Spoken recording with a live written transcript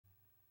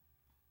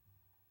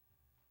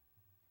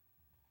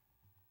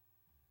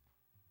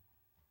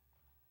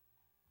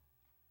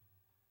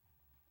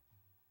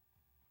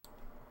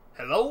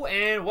Hello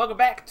and welcome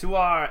back to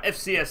our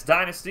FCS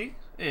Dynasty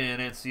in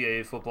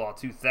NCAA Football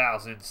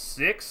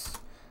 2006.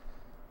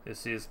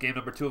 This is game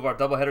number 2 of our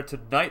doubleheader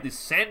tonight. The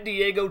San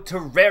Diego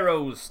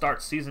Toreros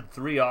start Season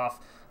 3 off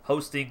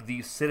hosting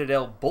the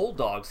Citadel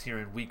Bulldogs here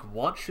in Week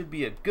 1. Should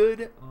be a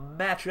good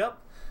matchup.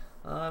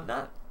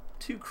 Not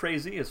too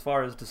crazy as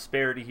far as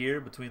disparity here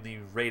between the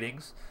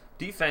ratings.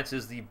 Defense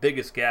is the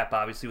biggest gap,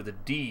 obviously, with a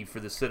D for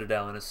the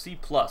Citadel and a C+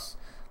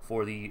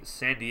 for the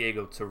San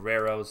Diego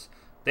Toreros.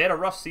 They had a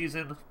rough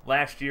season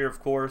last year, of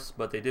course,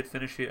 but they did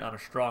finish it on a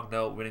strong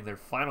note, winning their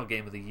final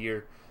game of the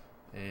year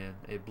and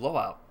a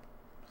blowout.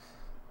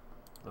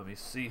 Let me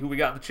see who we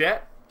got in the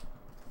chat,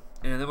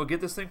 and then we'll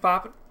get this thing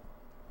popping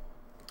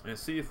and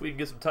see if we can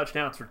get some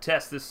touchdowns for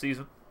Tess this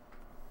season.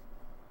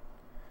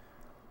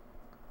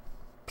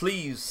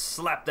 Please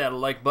slap that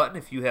like button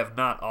if you have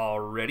not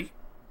already.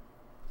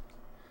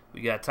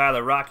 We got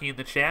Tyler Rocky in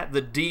the chat,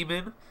 The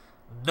Demon,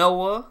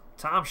 Noah,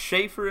 Tom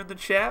Schaefer in the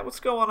chat.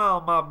 What's going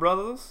on, my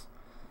brothers?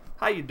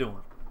 How you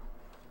doing?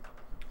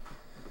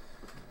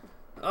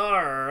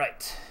 All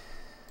right.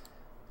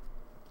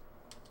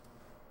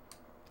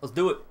 Let's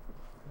do it.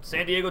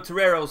 San Diego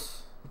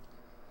Toreros.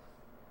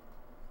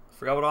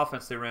 Forgot what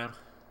offense they ran.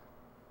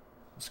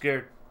 I'm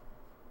scared.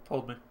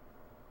 Hold me.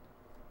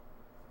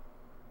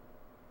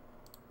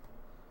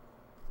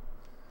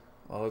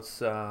 Well,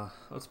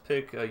 let's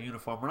pick a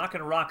uniform. We're not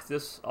going to rock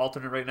this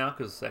alternate right now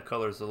because that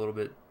color is a little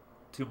bit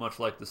too much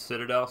like the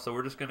Citadel. So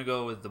we're just going to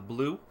go with the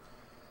blue.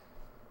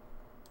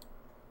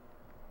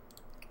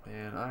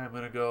 And I'm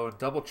going to go and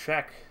double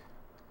check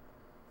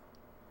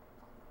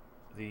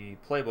the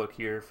playbook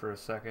here for a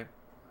second.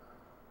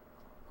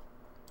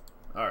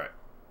 Alright.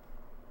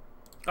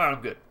 Alright,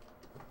 I'm good.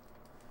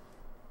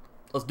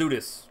 Let's do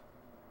this.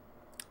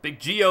 Big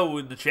Geo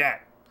in the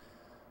chat.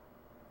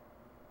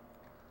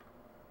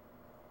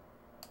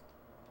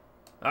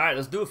 Alright,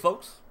 let's do it,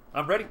 folks.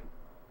 I'm ready.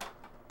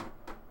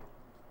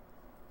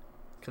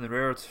 Can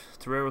the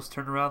Toreros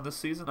turn around this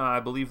season? I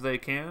believe they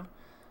can.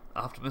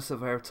 Optimus,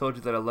 have I ever told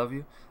you that I love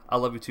you? I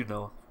love you too,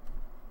 Noah.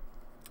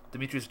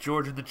 Demetrius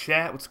George in the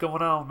chat. What's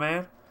going on,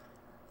 man?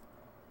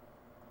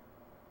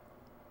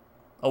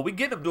 Oh, we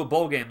getting them to a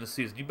bowl game this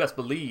season. You best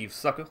believe,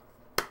 sucker.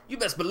 You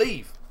best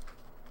believe.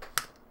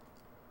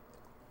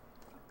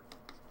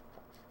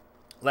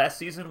 Last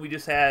season, we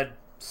just had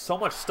so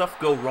much stuff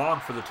go wrong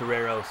for the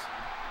Toreros.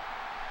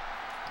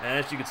 And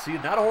as you can see,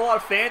 not a whole lot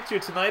of fans here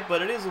tonight,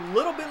 but it is a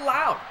little bit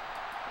loud.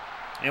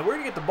 And we're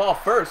going to get the ball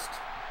first.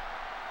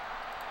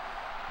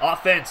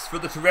 Offense for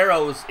the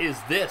Toreros is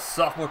this.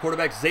 Sophomore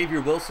quarterback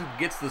Xavier Wilson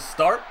gets the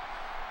start.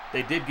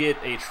 They did get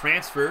a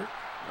transfer.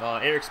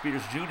 Eric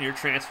Spears Jr.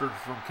 transferred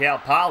from Cal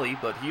Poly,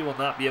 but he will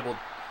not be able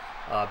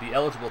be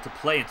eligible to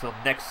play until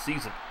next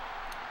season.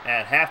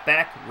 At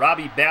halfback,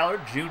 Robbie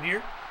Ballard Jr.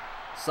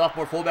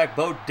 Sophomore fullback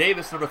Bo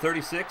Davis, number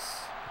 36.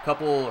 A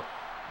couple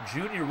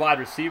junior wide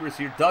receivers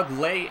here. Doug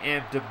Lay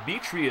and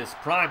Demetrius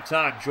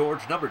Primetime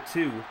George, number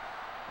 2.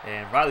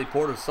 And Riley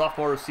Porter,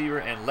 sophomore receiver,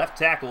 and left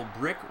tackle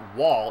Brick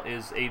Wall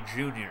is a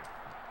junior.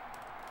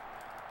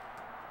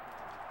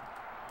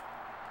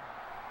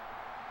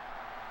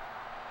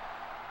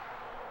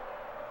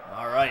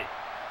 All right.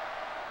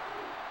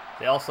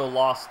 They also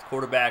lost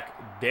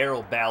quarterback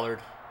Darrell Ballard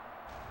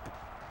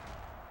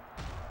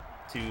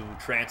to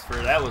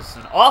transfer. That was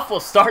an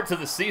awful start to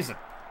the season.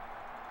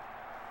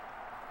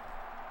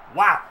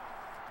 Wow.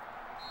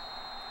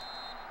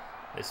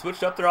 They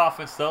switched up their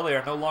offense, though. They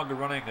are no longer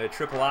running a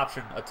triple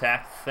option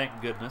attack,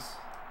 thank goodness.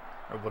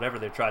 Or whatever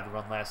they tried to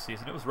run last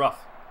season. It was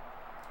rough.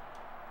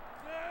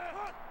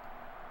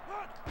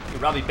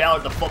 Robbie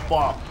Ballard, the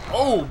football.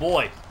 Oh,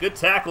 boy. Good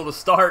tackle to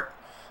start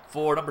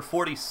for number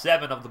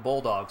 47 of the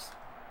Bulldogs.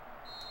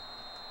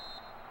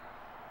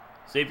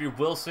 Xavier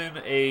Wilson,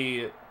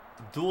 a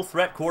dual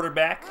threat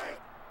quarterback.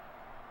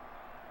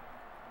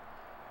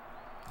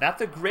 Not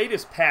the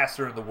greatest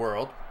passer in the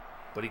world,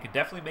 but he can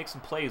definitely make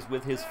some plays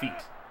with his feet.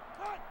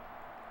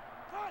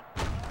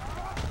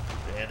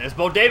 And there's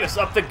Bo Davis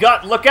up the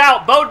gut. Look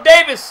out. Bo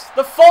Davis,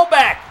 the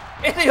fullback,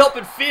 in the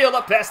open field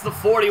up past the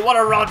 40. What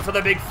a run for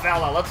the big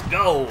fella. Let's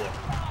go.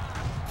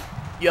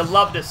 You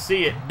love to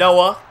see it,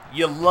 Noah.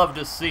 You love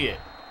to see it.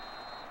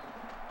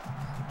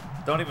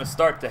 Don't even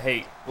start to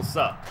hate. What's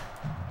up?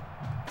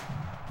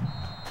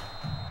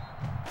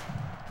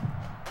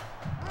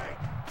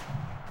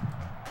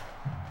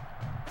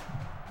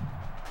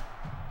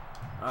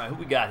 All right, who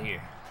we got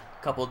here?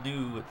 A couple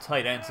new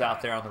tight ends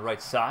out there on the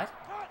right side.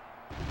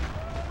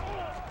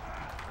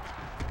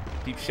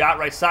 Deep shot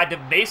right side to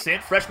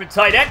Mason. Freshman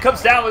tight end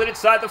comes down with it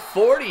inside the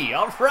 40.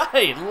 All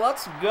right,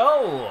 let's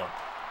go.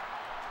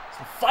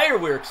 Some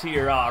fireworks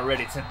here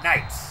already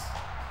tonight.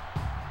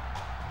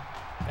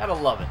 Gotta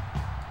love it.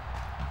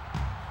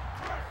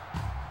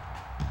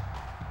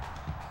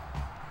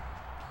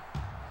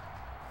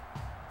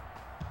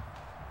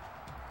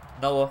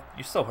 Noah,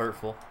 you're so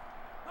hurtful.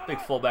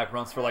 Big fullback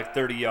runs for like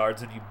 30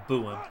 yards and you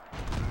boo him.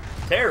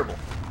 Terrible.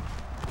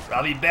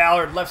 Robbie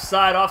Ballard, left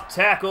side off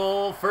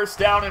tackle. First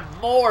down and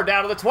more,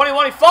 down to the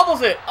 21. He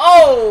fumbles it.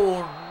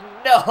 Oh,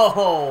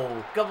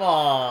 No! Come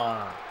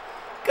on.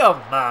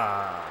 Come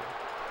on.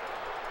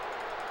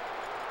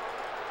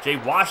 Jay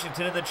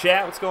Washington in the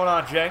chat. What's going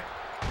on, Jay?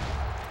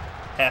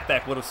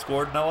 Halfback would have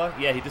scored, Noah.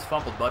 Yeah, he just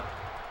fumbled, bud.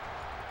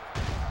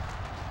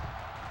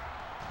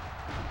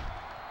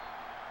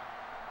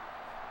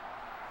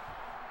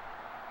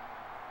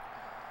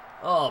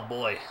 Oh,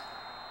 boy.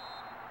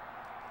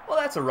 Well,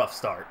 that's a rough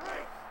start.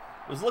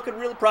 It was looking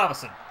really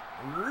promising.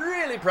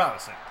 Really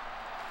promising.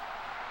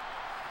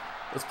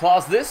 Let's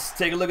pause this.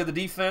 Take a look at the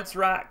defense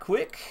right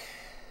quick.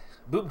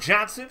 Boom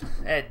Johnson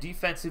at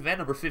defensive end,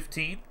 number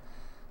 15.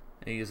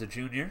 He is a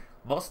junior.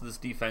 Most of this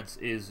defense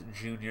is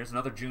juniors.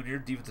 Another junior,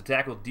 defensive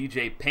tackle,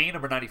 DJ Payne,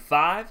 number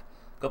 95.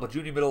 A couple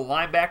junior middle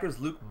linebackers,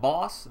 Luke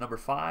Moss, number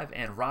 5,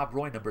 and Rob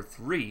Roy, number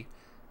 3.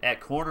 At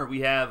corner,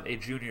 we have a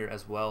junior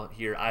as well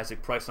here,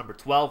 Isaac Price, number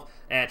 12.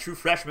 And true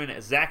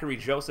freshman, Zachary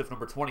Joseph,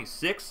 number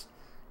 26.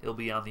 He'll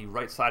be on the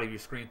right side of your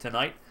screen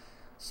tonight.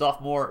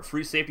 Sophomore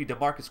free safety,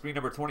 DeMarcus Green,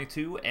 number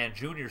 22. And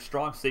junior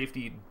strong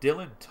safety,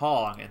 Dylan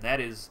Tong. And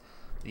that is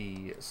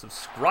the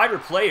subscriber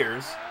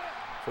players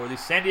for the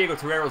San Diego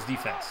Toreros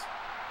defense.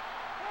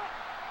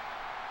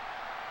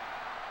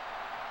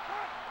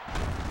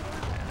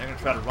 And they're going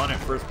to try to run it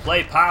first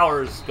play.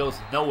 Powers goes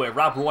nowhere.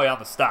 Rob Roy on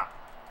the stop.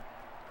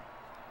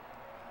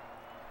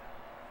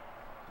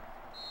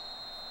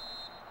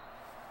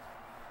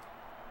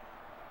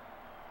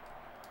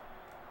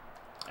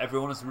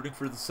 Everyone is rooting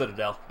for the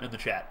Citadel in the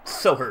chat.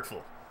 So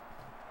hurtful.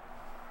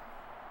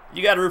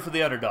 You got to root for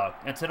the underdog.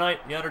 And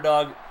tonight, the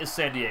underdog is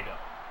San Diego.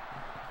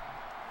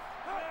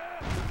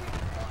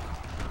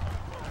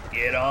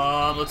 Get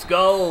on. Let's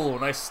go.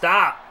 Nice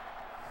stop.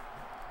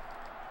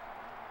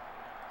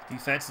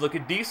 Defense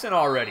looking decent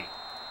already.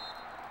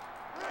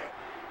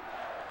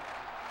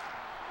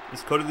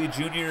 Is Cody Lee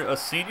Jr. a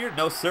senior?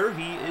 No, sir.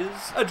 He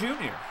is a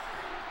junior.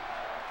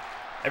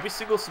 Every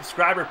single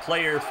subscriber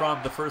player from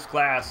the first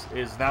class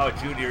is now a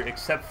junior,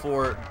 except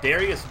for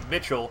Darius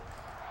Mitchell.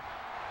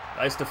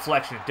 Nice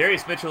deflection.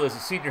 Darius Mitchell is a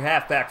senior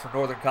halfback from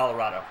Northern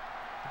Colorado.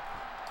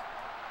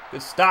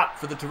 Good stop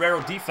for the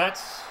Torero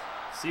defense.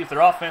 See if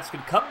their offense can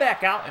come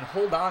back out and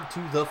hold on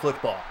to the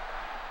football.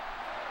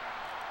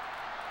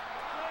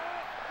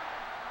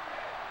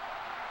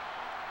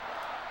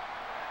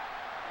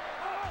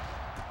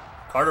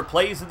 Carter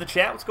plays in the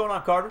chat. What's going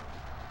on, Carter?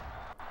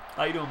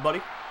 How you doing,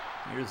 buddy?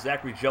 Here's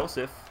Zachary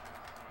Joseph.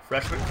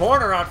 Freshman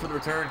corner on for the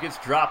return. Gets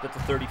dropped at the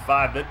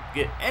 35. Doesn't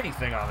get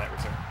anything on that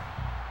return.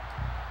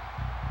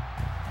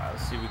 All right,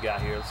 let's see what we got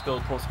here. Let's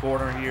go post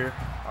corner here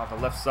on the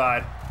left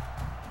side.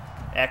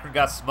 Akron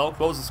got smoked.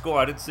 What was the score?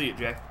 I didn't see it,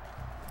 Jay.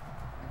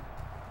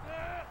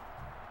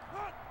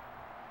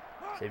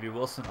 Xavier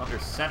Wilson under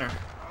center.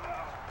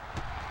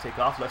 Take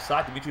off left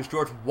side. Demetrius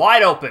George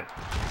wide open.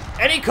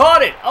 And he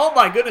caught it. Oh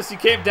my goodness, he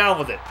came down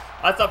with it.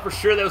 I thought for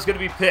sure that was going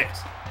to be picked.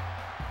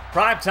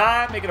 Prime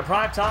time, making a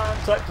prime time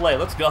type play.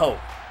 Let's go.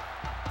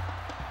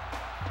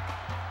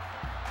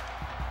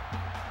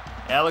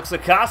 Alex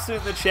Acosta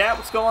in the chat.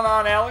 What's going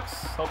on,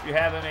 Alex? Hope you're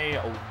having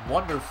a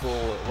wonderful,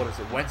 what is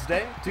it,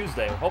 Wednesday?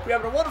 Tuesday. Hope you're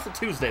having a wonderful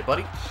Tuesday,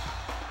 buddy.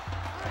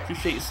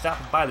 Appreciate you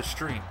stopping by the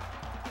stream.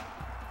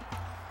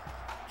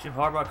 Jim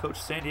Harbaugh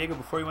coached San Diego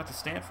before he went to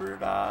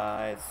Stanford?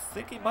 I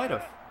think he might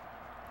have.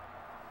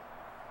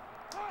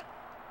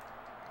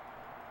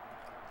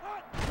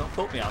 Don't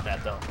quote me on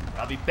that, though.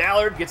 Robbie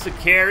Ballard gets a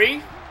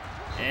carry.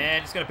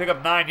 And he's going to pick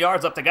up 9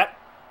 yards up the gut.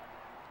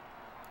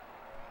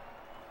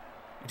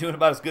 You're doing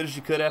about as good as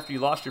you could after you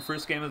lost your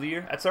first game of the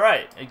year. That's all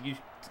right.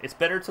 It's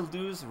better to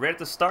lose right at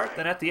the start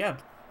than at the end.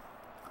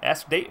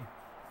 Ask Dayton.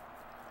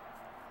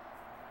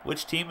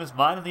 Which team is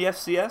mine in the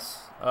FCS?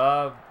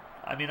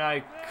 I mean,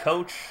 I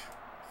coach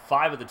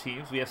 5 of the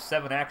teams. We have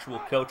 7 actual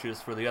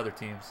coaches for the other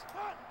teams.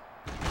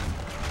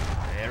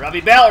 And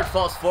Robbie Ballard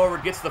falls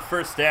forward, gets the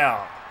first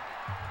down.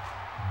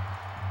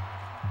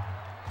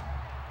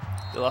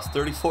 They lost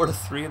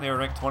 34-3 and they were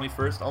ranked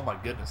 21st. Oh my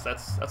goodness,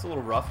 that's a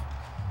little rough.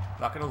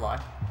 Not gonna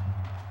lie.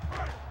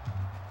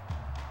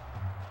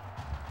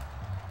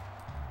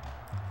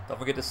 Don't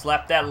forget to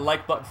slap that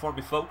like button for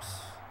me, folks.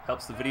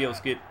 Helps the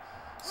videos get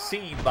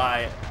seen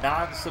by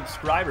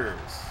non-subscribers.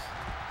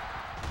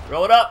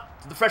 Throw it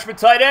up to the freshman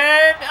tight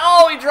end.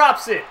 Oh, he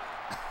drops it.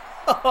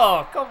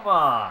 Oh, come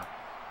on.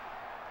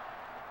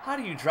 How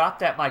do you drop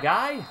that, my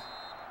guy?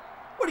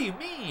 What do you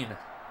mean?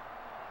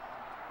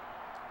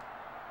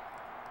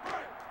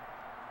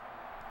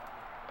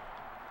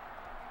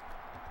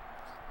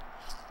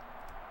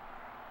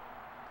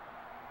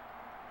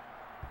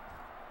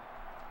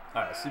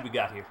 All right, let's see what we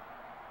got here.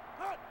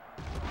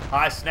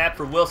 High snap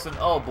for Wilson.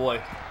 Oh,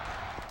 boy.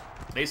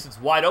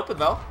 Mason's wide open,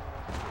 though.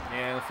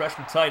 And the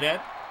freshman tight end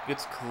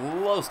gets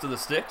close to the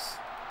sticks.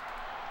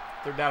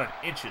 They're down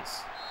in inches.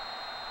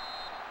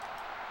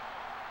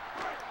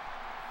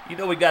 You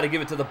know we got to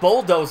give it to the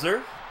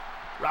bulldozer.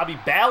 Robbie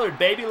Ballard,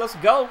 baby. Let's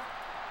go.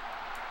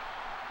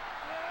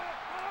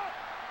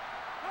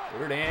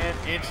 3rd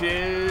and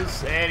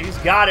inches. And he's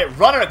got it.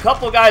 Running a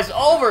couple guys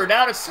over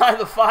down inside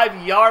the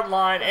 5-yard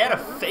line. And a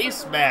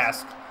face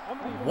mask.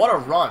 What a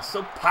run.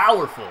 So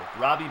powerful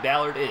Robbie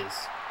Ballard is.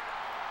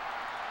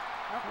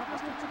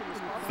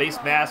 face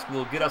mask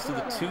will get us to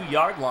the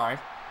 2-yard line.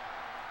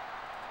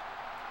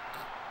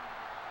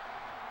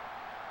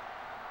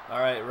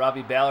 All right,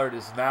 Robbie Ballard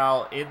is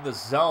now in the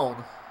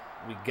zone.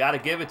 We got to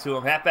give it to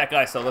him. Halfback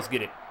ISO, let's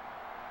get it.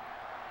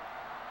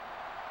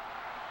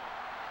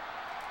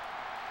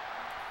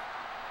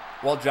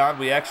 Well, John,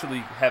 we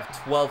actually have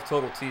 12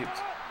 total teams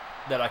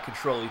that I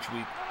control each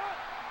week.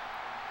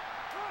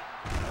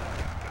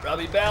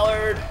 Robbie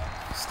Ballard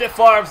stiff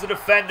arms the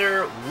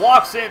defender,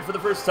 walks in for the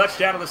first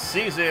touchdown of the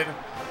season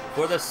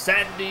for the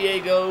San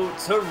Diego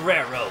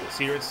Toreros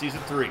here in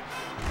Season 3.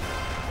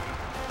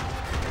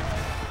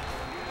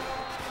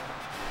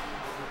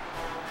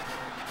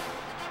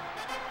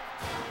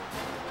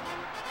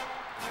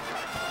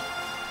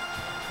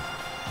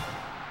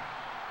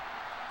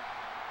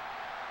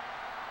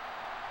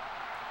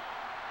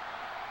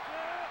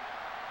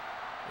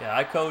 Yeah,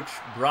 I coach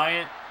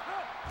Bryant,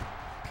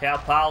 Cal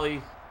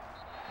Poly,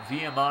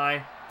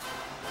 VMI,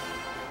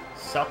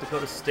 South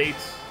Dakota State,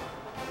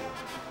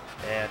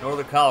 and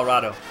Northern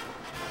Colorado.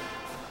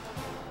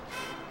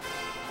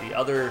 The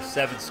other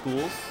 7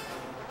 schools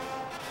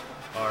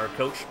are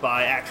coached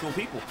by actual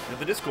people in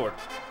the Discord.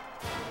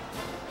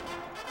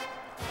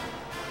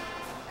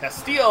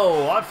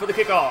 Castillo on for the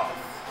kickoff.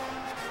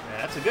 Yeah,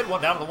 that's a good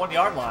one down to the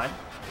 1-yard line.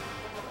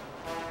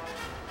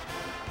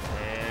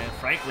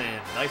 Franklin,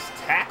 nice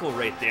tackle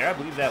right there. I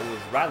believe that was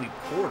Riley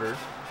Porter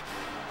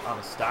on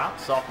the stop,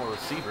 sophomore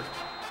receiver.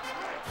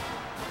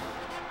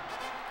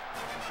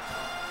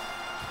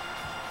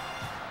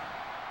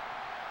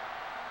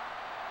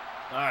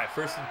 All right,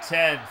 1st and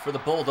 10 for the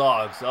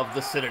Bulldogs of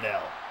the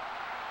Citadel.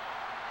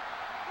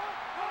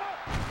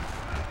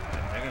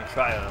 And they're going to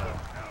try a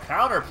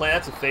counter play.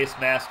 That's a face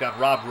mask on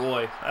Rob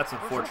Roy. That's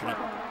unfortunate.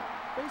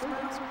 Face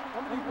mask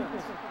on the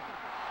defense.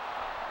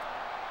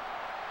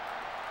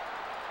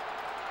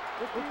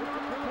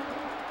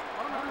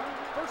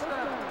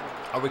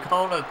 Are we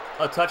calling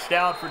a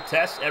touchdown for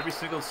Tess every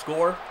single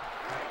score,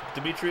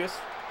 Demetrius?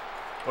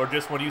 Or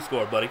just when you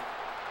score, buddy?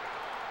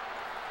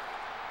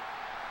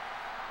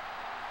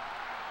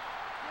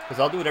 Because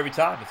I'll do it every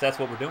time if that's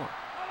what we're doing.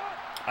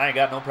 I ain't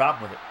got no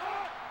problem with it.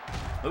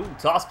 Ooh,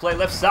 toss play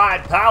left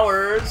side,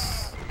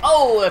 Powers.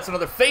 Oh, that's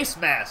another face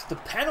mask. The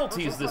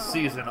penalties this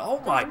season. Oh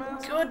my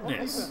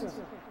goodness.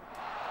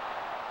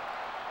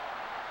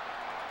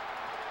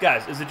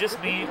 Guys, is it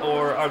just me,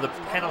 or are the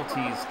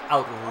penalties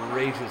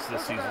outrageous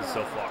this season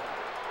so far?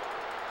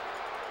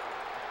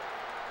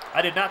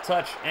 I did not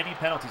touch any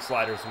penalty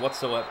sliders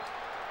whatsoever.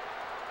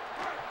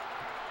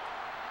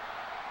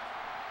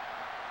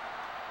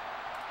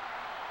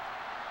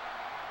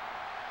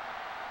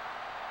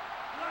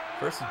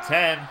 First and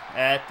 10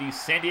 at the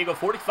San Diego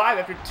 45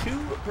 after 2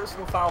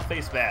 personal foul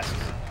face masks.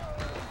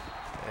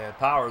 And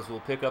Powers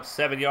will pick up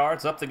 7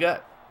 yards up the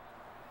gut.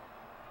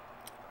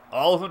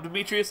 All of them,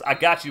 Demetrius? I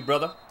got you,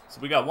 brother. So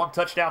we got 1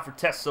 touchdown for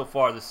Tess so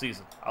far this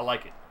season. I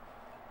like it.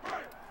 All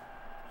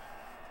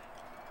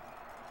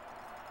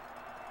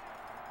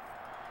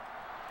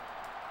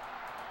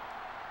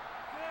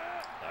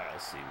right,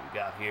 let's see what we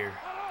got here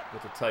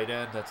with the tight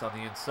end. That's on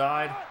the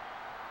inside.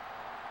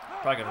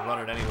 Probably going to run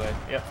it anyway.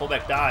 Yeah,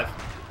 fullback dive.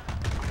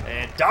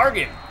 And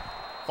Dargan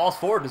falls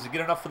forward. Does he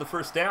get enough for the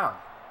first down?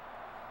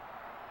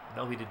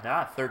 No, he did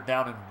not. 3rd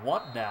down and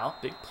 1 now.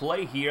 Big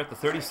play here at the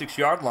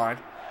 36-yard line.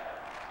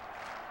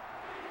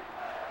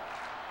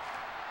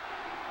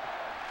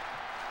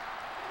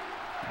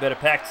 Bet a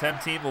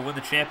Pac-10 team will win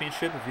the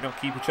championship if you don't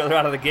keep each other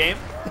out of the game.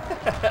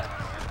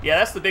 Yeah,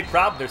 that's the big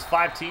problem. There's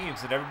 5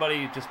 teams, and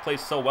everybody just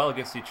plays so well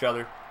against each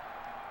other.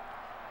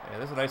 Yeah,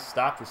 there's a nice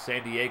stop for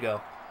San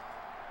Diego.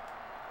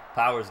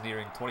 Powers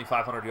nearing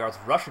 2,500 yards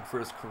rushing for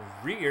his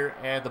career,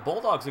 and the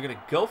Bulldogs are going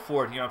to go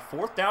for it here on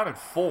 4th down and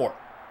 4.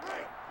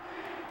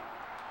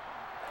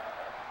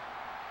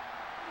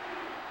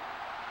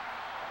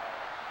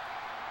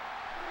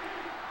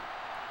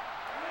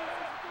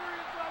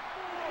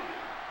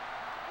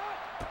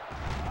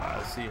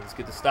 Let's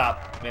get the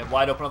stop. Man,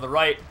 wide open on the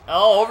right.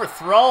 Oh,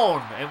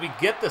 overthrown. And we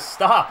get the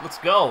stop. Let's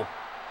go.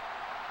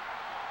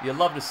 You'd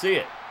love to see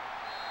it.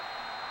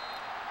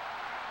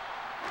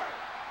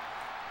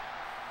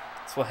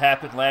 That's what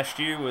happened last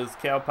year with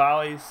Cal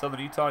Poly, Southern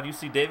Utah, and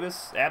UC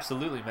Davis.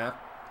 Absolutely, man.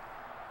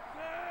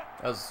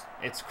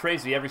 It's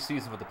crazy every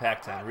season with the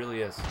Pac-10. It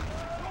really is.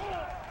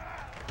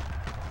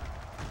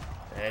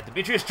 And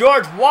Demetrius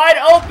George wide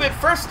open,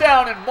 1st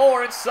down and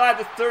more inside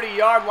the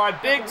 30-yard line.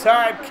 Big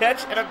time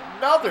catch and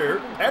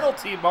another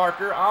penalty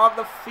marker on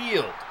the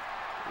field.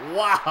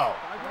 Wow.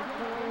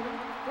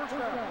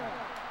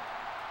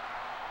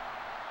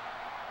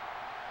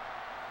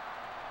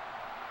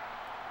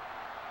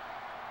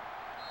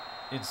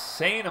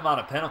 Insane amount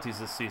of penalties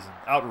this season.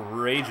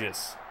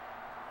 Outrageous.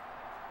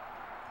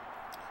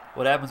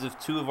 What happens if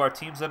 2 of our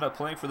teams end up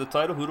playing for the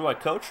title? Who do I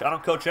coach? I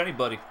don't coach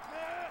anybody.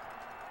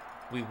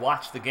 We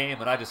watch the game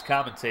and I just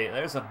commentate.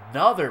 There's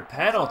another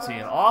penalty,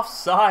 an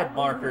offside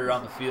marker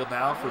on the field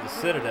now for the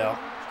Citadel.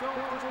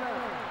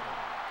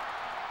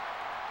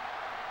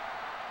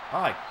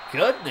 My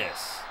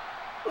goodness.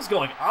 What's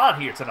going on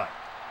here tonight?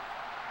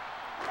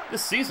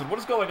 This season, what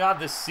is going on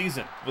this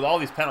season with all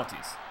these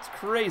penalties? It's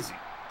crazy.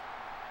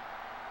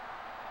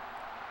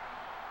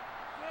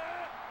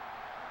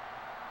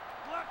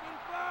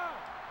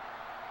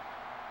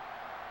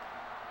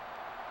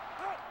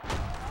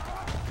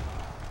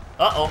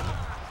 Uh-oh.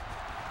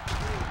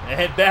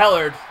 And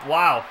Ballard,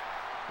 wow,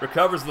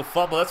 recovers the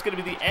fumble. That's going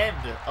to be the end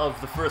of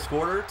the first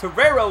quarter.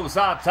 Toreros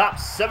on top,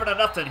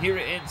 7-0 here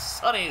in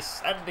sunny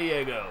San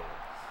Diego.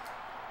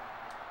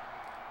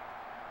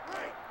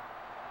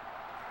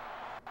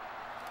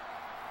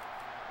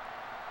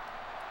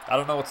 I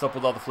don't know what's up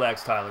with all the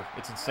flags, Tyler.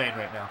 It's insane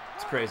right now.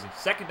 It's crazy.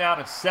 2nd down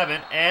and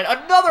 7, and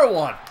another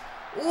one.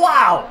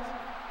 Wow.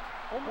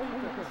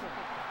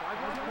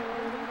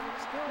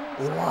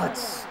 What?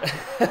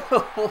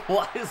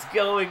 What is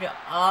going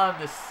on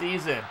this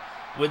season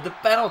with the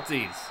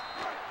penalties?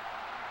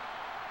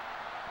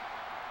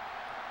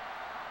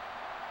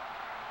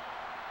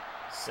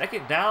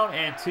 Second down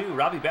and 2.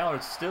 Robbie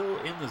Ballard's still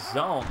in the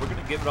zone. We're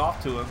going to give it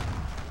off to him.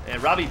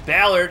 And Robbie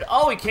Ballard,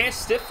 oh, he can't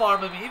stiff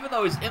arm him even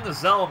though he's in the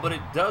zone, but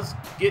it does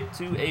get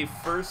to a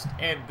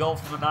 1st and goal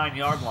from the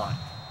 9-yard line.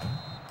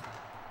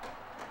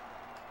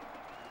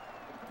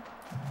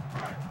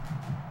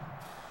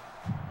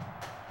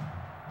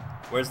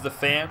 Where's the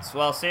fans?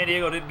 Well, San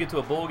Diego didn't get to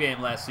a bowl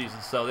game last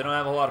season, so they don't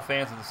have a lot of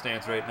fans in the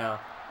stands right now.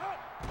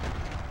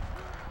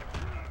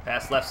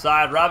 Pass left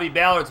side. Robbie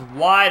Ballard's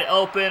wide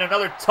open.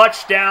 Another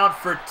touchdown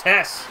for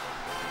Tess.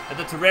 And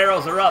the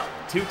Toreros are up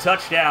 2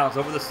 touchdowns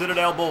over the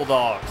Citadel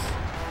Bulldogs.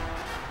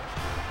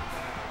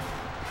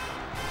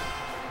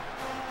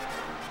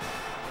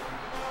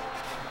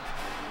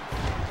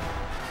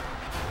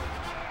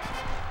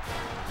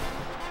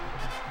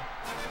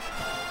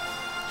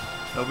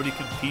 Nobody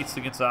competes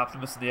against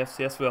Optimus in the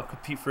FCS. We all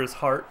compete for his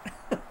heart.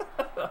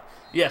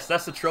 Yes,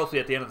 that's the trophy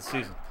at the end of the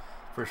season,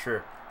 for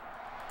sure.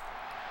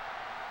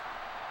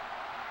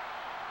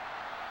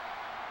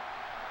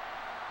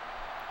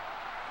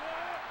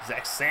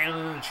 Zach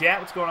Sandlin in the chat.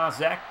 What's going on,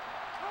 Zach?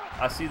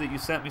 I see that you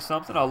sent me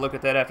something. I'll look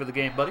at that after the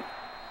game, buddy.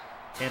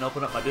 Can't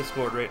open up my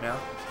Discord right now.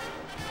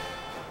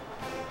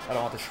 I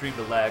don't want the stream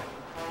to lag.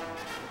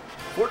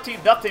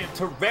 14-0,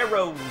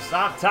 Toreros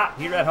on top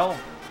here at home.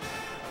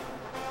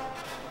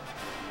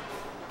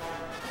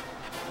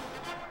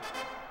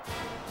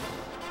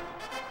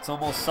 It's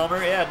almost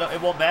summer. Yeah,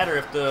 it won't matter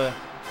if the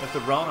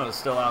Rona is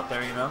still out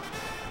there, you know.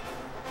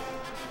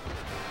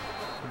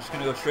 We're just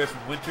gonna go straight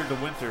from winter to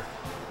winter.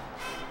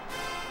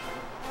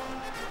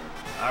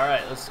 All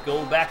right, let's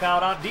go back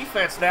out on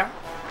defense now.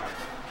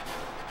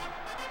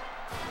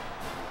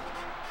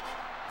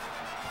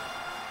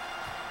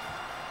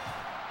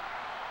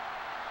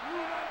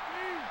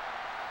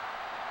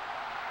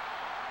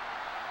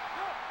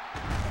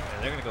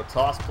 And they're gonna go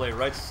toss play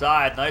right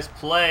side. Nice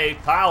play.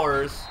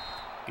 Powers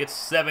gets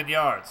 7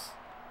 yards.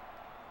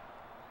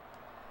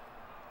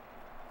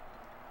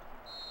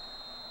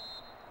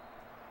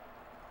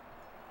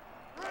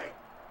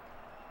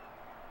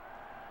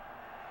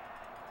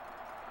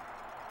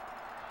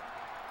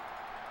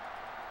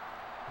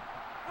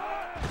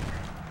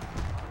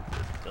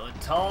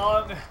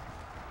 Tong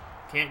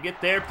can't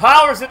get there.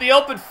 Powers in the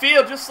open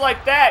field just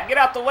like that. Get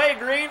out the way,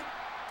 Green.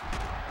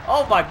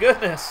 Oh my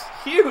goodness.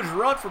 Huge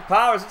run for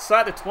Powers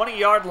inside the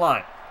 20-yard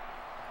line.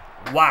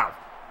 Wow.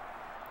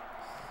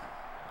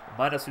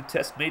 Remind us who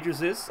Test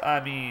Majors is. I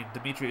mean,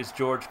 Demetrius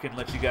George can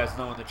let you guys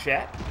know in the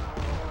chat.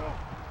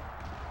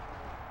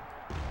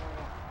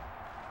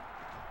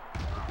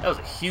 That was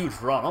a huge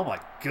run. Oh my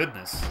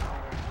goodness.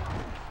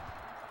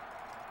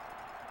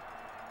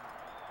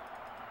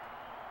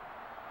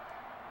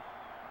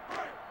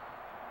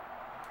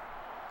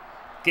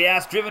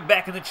 Gas driven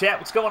back in the chat.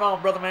 What's going on,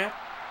 brother man?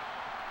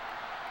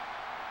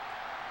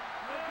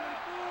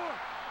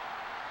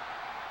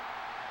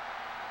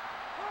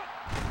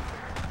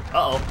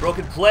 Uh-oh,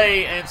 broken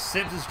play, and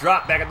Sims is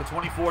dropped back at the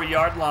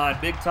 24-yard line.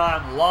 Big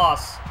time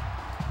loss.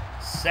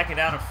 2nd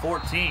down and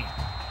 14.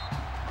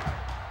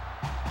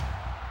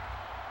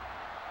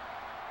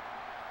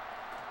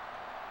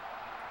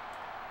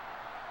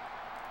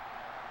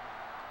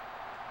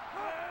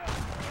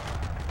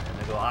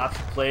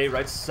 Option play,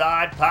 right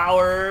side,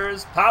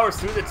 Powers. Powers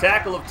through the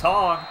tackle of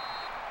Tong.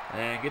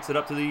 And gets it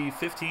up to the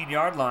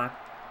 15-yard line.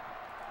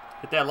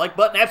 Hit that like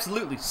button,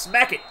 absolutely.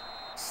 Smack it.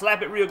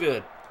 Slap it real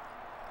good.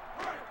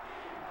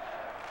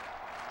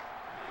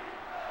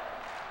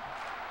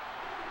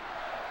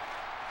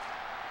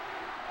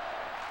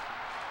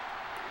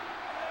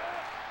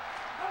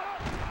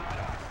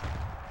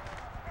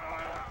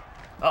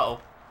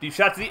 Uh-oh. Deep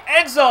shot to the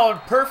end zone.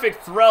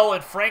 Perfect throw,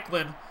 and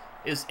Franklin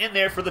is in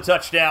there for the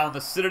touchdown.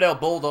 The Citadel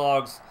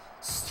Bulldogs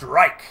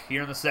strike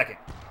here in the 2nd.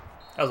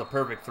 That was a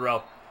perfect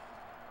throw.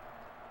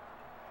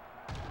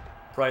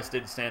 Price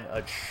didn't stand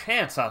a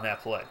chance on that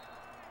play.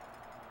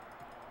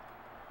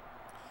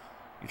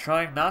 You're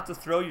trying not to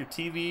throw your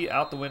TV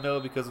out the window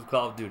because of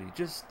Call of Duty.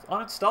 Just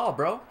uninstall,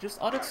 bro. Just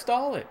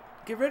uninstall it.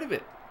 Get rid of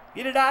it.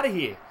 Get it out of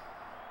here.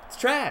 It's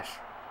trash.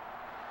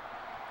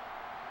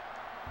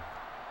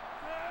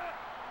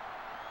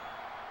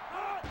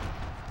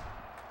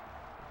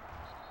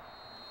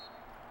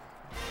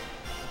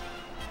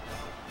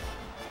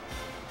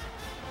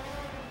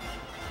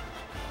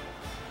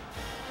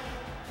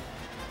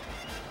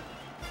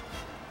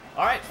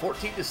 All right,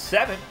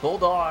 14-7.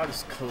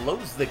 Bulldogs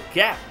close the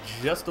gap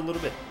just a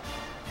little bit.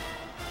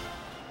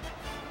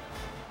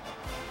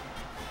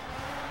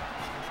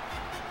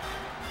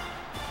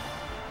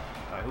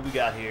 All right, who we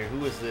got here?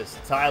 Who is this?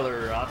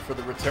 Tyler on for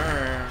the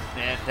return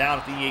and down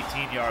at the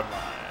 18-yard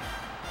line.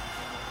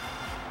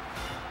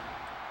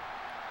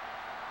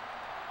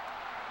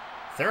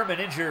 Thurman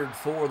injured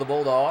for the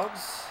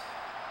Bulldogs.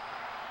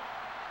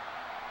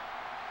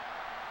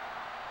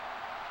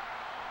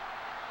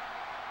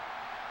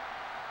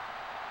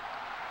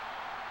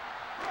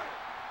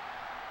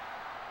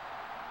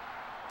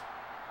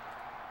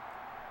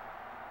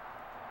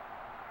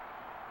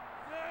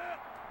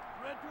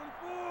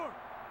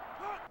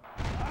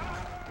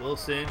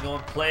 Wilson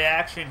going play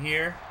action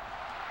here.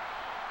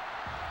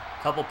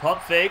 Couple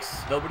pump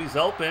fakes. Nobody's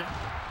open.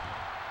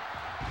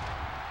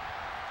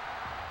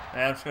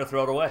 And I'm just going to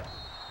throw it away.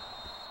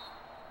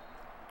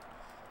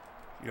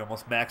 You're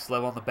almost max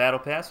level on the battle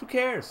pass. Who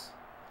cares?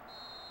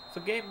 If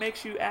a game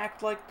makes you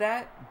act like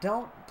that,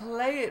 don't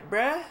play it,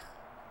 bruh.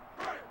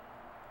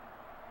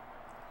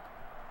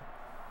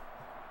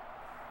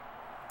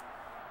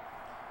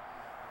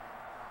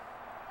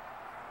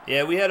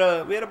 Yeah, we had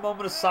a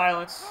moment of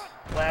silence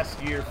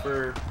last year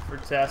for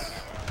Tess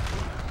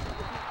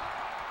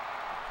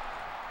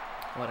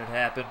when it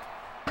happened.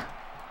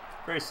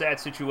 Very sad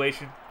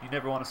situation. You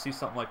never want to see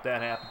something like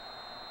that happen.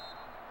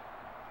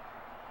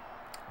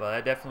 But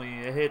that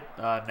definitely hit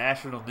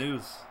national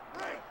news.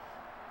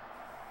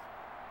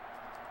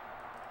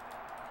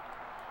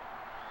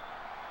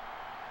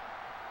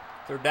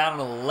 They're down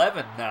at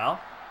 11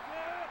 now.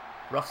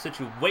 Rough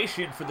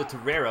situation for the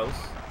Toreros.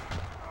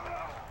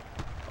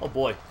 Oh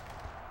boy.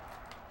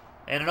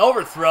 And an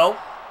overthrow.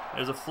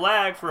 There's a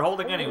flag for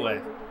holding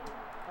anyway.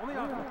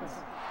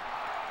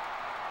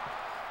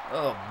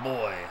 Oh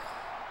boy.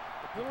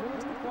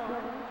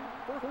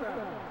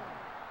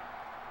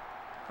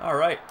 All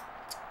right.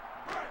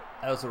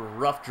 That was a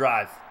rough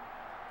drive.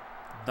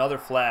 Another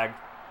flag.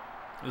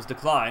 It was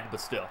declined, but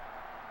still.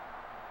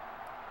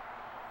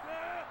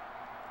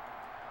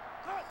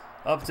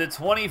 Up to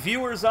 20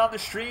 viewers on the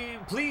stream.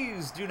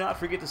 Please do not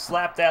forget to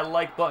slap that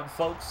like button,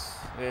 folks.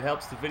 It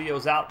helps the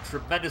videos out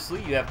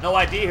tremendously. You have no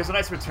idea. Here's a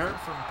nice return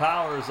from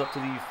Powers up to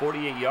the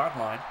 48-yard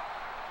line.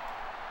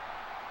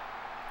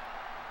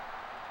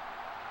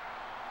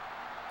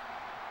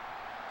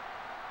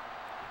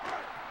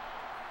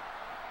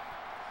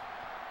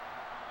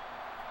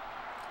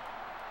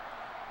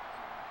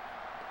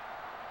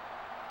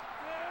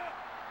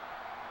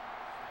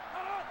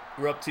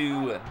 We're up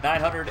to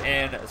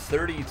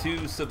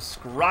 932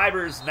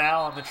 subscribers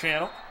now on the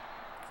channel.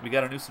 We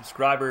got a new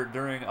subscriber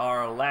during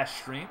our last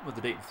stream with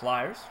the Dayton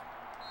Flyers.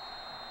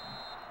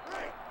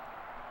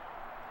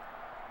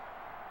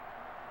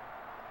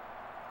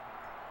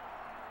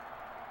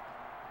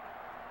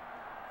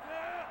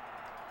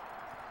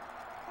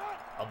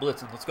 I'll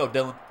blitz him. Let's go,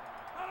 Dylan.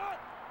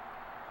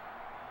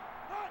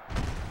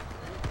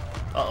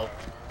 Uh-oh.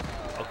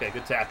 Okay,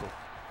 good tackle.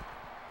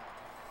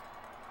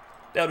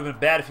 That would have been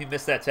bad if he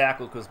missed that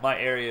tackle because my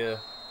area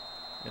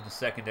in the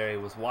secondary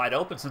was wide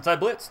open since I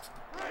blitzed.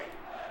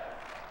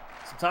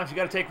 Sometimes you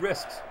got to take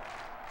risks.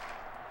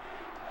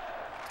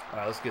 All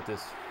right, let's get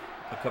this.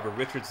 I'll cover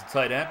Richards at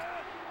tight end.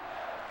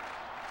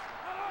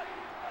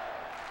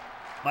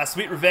 My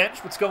sweet revenge.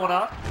 What's going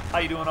on? How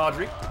you doing,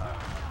 Audrey?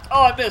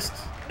 Oh, I missed.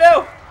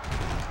 No.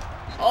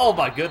 Oh,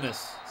 my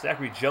goodness.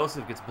 Zachary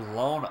Joseph gets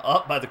blown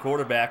up by the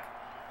quarterback.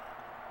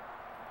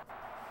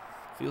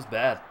 Feels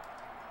bad.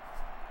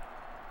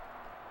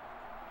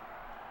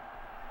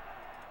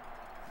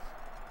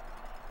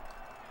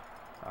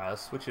 All right,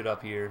 let's switch it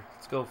up here.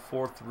 Let's go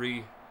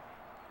 4-3.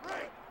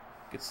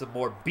 Get some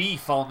more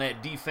beef on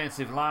that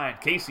defensive line.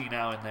 Casey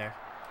now in there.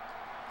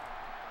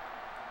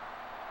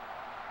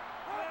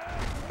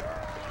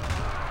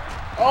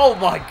 Oh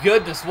my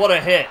goodness, what a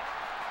hit.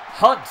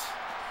 Hunt.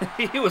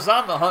 He was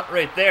on the hunt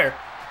right there.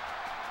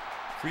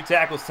 3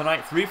 tackles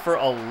tonight, 3 for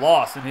a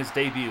loss in his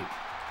debut.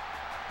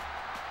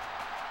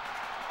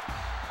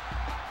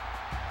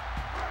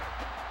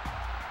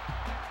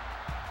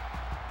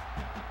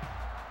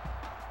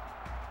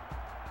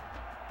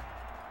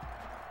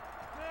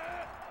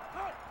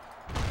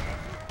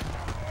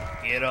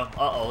 Get him.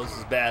 Uh-oh, this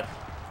is bad.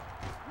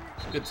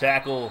 Good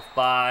tackle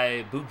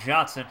by Boone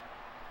Johnson.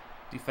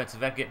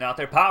 Defensive end getting out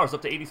there. Powers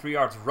up to 83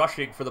 yards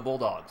rushing for the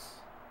Bulldogs.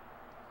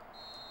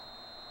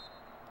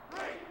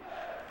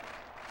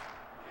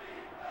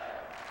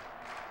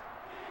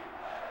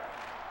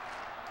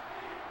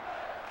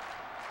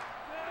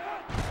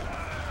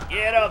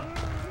 Get him.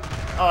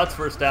 Oh, that's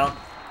first down.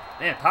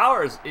 Man,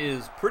 Powers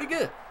is pretty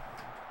good.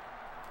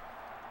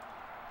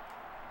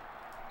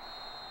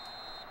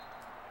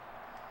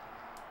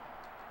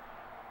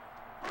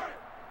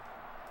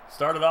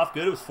 Started off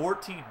good. It was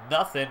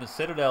 14-0. The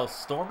Citadel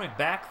storming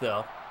back,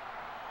 though.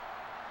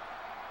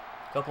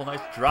 A couple nice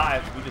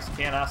drives. We just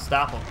cannot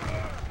stop them.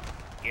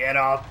 Get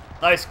up.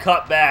 Nice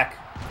cutback.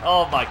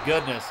 Oh, my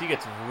goodness. He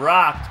gets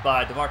rocked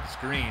by DeMarcus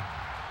Green.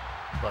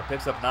 But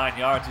picks up 9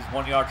 yards. He's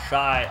 1 yard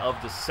shy of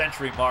the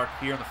century mark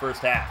here in the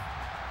first half.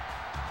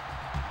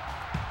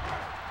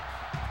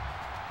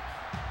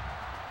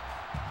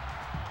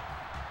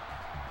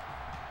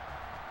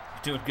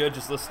 Doing good,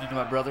 just listening to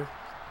my brother.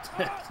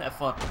 Have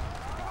fun.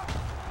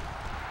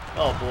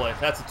 Oh boy,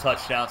 that's a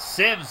touchdown.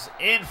 Sims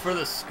in for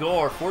the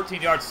score.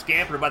 14-yard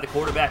scamper by the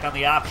quarterback on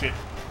the option.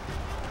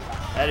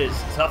 That is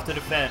tough to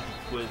defend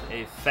with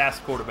a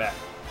fast quarterback.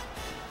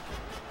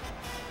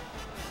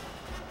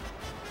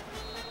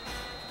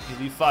 You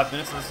leave 5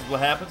 minutes and this is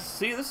what happens.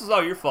 See, this is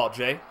all your fault,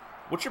 Jay.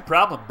 What's your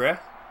problem, bruh?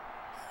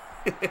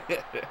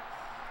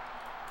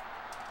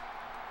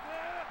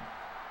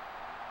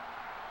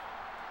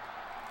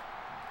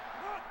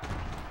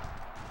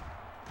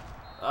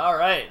 All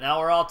right, now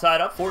we're all tied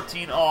up.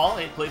 14 all.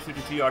 8-play,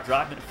 52-yard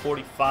drive. Minute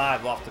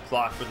 45 off the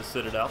clock for the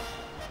Citadel.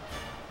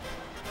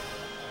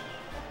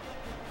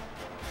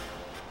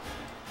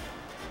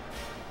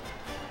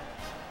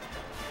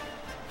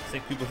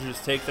 Think people should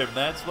just take their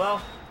meds?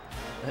 Well,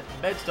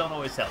 meds don't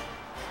always help.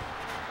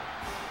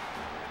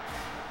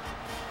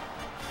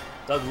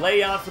 Doug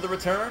Lay on for the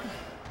return.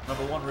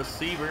 Number 1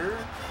 receiver.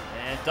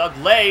 And Doug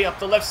Lay up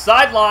the left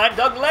sideline.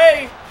 Doug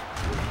Lay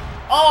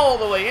all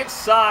the way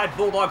inside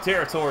Bulldog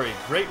territory.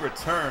 Great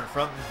return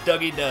from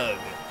Dougie Doug.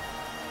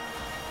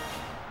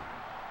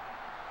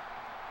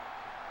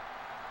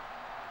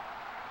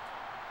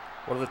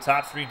 What are the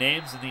top 3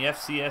 names in the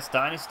FCS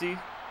Dynasty?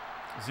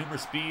 Zoomer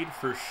Speed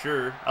for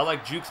sure. I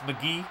like Jukes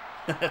McGee.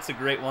 That's a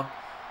great one.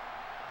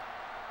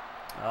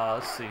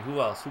 Let's see.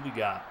 Who else? Who we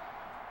got?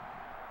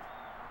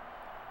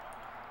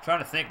 I'm trying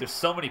to think. There's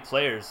so many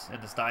players in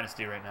this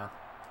Dynasty right now.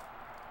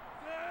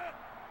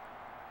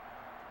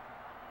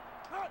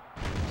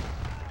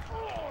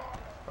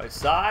 Right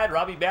side.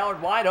 Robbie Ballard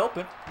wide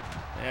open.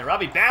 And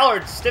Robbie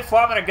Ballard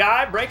stiff-arming a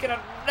guy. Breaking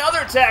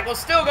another tackle.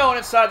 Still going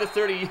inside the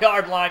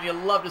 30-yard line. You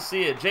love to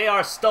see it.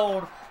 J.R.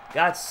 Stone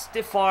got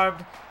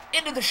stiff-armed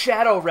into the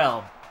shadow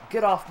realm.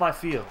 Get off my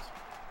field.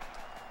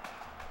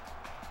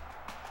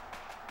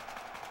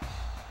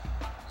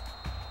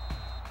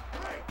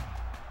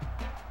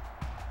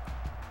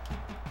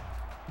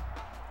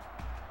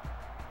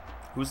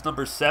 Who's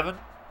number 7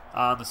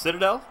 on the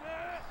Citadel?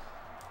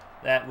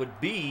 That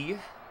would be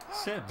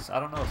Sims. I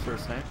don't know his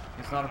first name.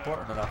 He's not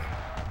important enough.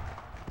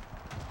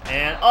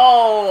 And,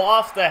 oh,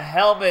 off the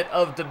helmet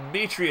of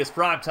Demetrius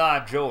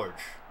Primetime George.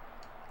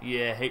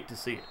 Yeah, hate to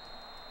see it.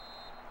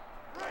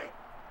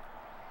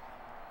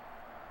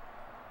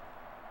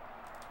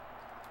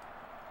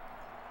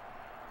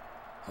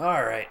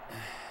 All right.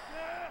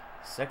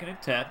 2nd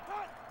and 10.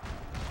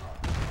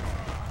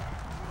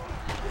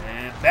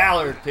 And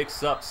Ballard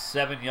picks up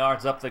 7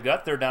 yards up the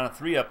gut. They're down to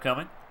 3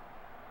 upcoming.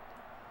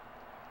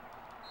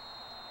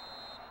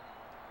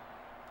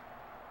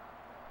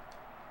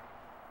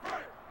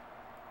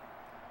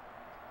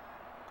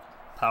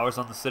 Powers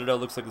on the Citadel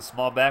looks like the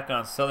small back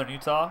on Southern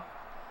Utah.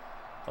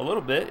 A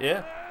little bit,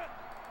 yeah.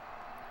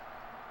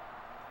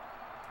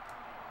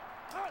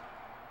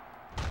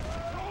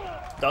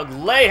 Doug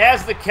Lay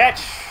has the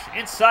catch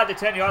inside the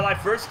 10-yard line.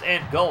 1st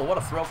and goal. What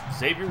a throw from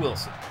Xavier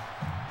Wilson.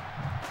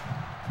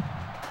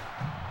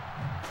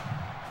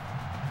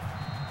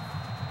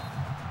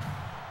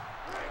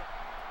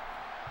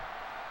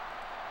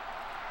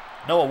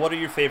 Noah, what are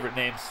your favorite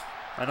names?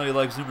 I know you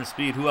like Zoomer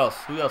Speed. Who else?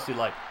 Who else do you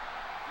like?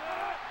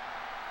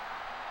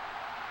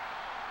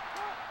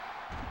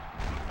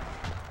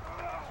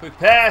 Quick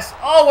pass.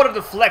 Oh, what a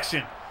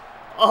deflection.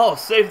 Oh,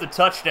 save the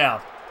touchdown.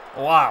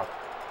 Wow.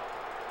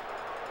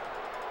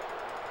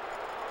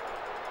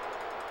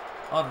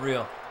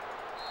 Unreal.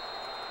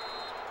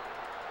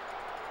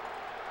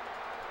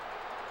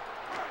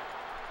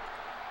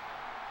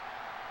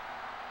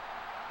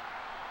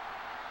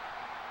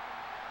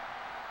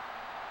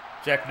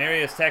 Jack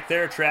Marius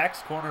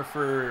Tracks. Corner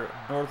for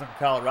Northern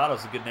Colorado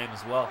is a good name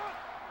as well.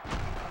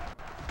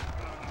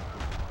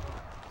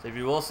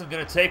 Xavier Wilson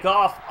going to take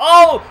off.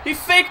 Oh, he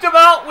faked him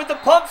out with the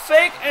pump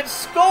fake and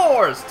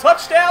scores.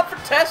 Touchdown for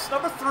test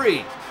number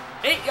 3.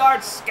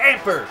 8-yard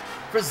scamper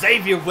for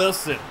Xavier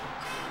Wilson.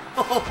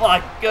 Oh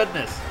my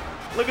goodness.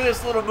 Look at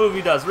this little move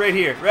he does right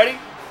here. Ready?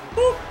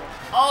 Whoop.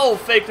 Oh,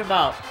 faked him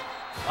out.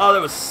 Oh,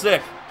 that was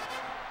sick.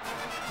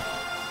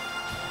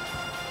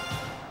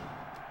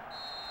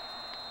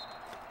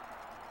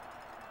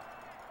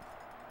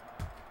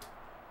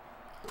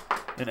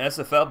 In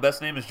SFL,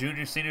 best name is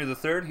Junior Senior the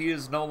Third. He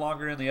is no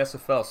longer in the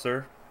SFL,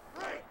 sir.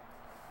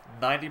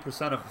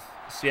 90% of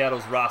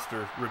Seattle's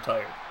roster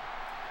retired.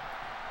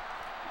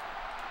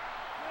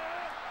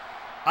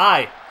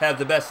 I have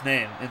the best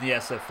name in the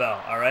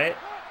SFL, all right?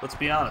 Let's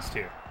be honest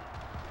here.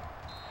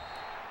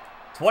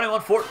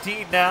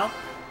 21-14 now.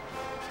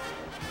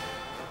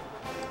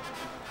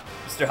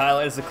 Mr.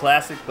 Highlight is a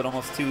classic, but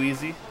almost too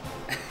easy.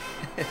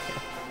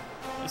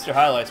 Mr.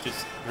 Highlight's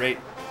just great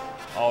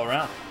all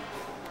around.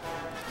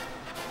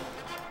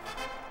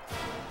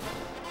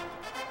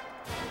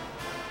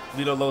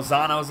 Lito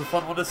Lozano is a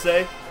fun one to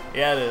say.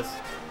 Yeah, it is.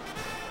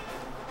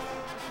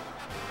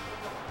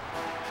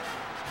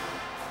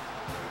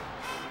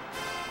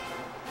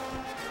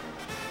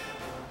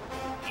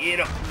 Get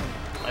him.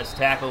 Nice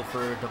tackle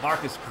for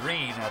DeMarcus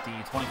Green at the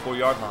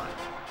 24-yard line.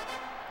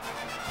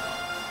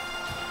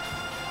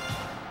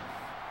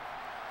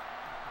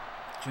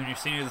 Junior,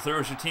 senior, the third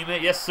was your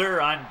teammate? Yes, sir.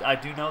 I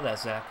do know that,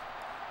 Zach.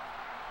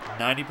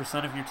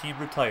 90% of your team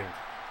retired.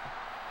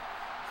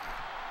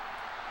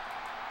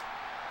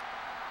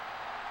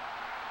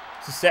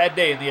 It's a sad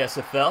day in the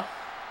SFL.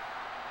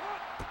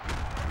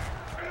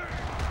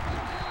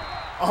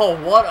 Oh,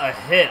 what a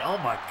hit. Oh,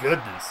 my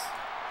goodness.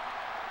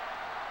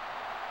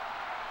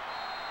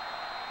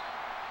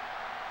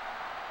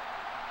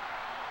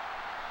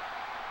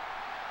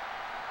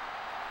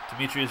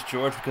 Demetrius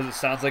George, because it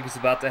sounds like he's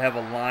about to have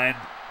a line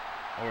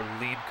or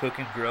lean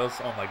cooking gross.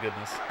 Oh, my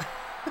goodness.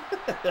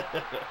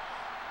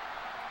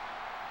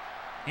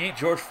 He ain't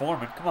George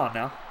Foreman. Come on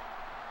now.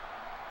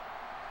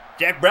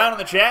 Jack Brown in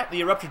the chat,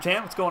 the Eruptor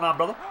Tam. What's going on,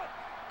 brother?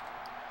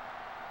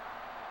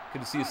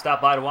 Good to see you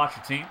stop by to watch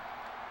your team.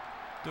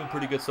 Doing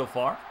pretty good so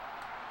far.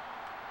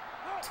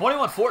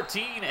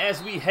 21-14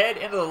 as we head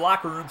into the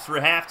locker rooms for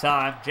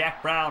halftime.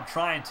 Jack Brown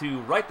trying to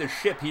right the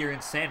ship here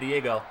in San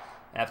Diego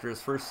after his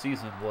first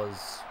season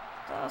was,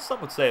 some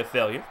would say, a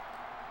failure.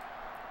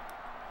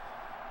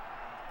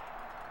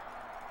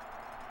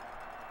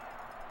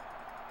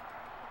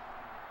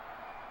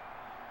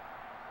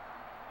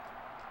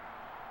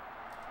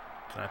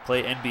 Can I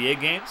play NBA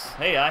games?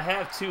 Hey, I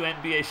have 2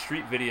 NBA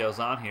Street videos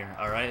on here,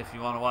 alright? If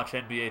you want to watch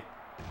NBA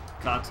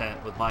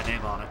content with my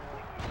name on it.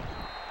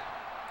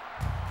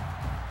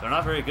 They're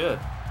not very good.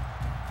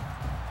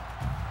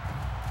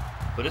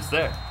 But it's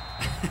there.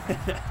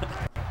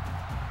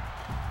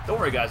 Don't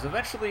worry, guys.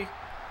 Eventually,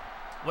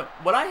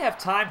 when I have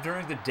time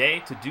during the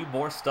day to do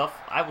more stuff,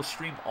 I will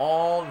stream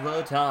all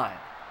the time.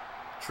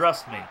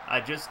 Trust me,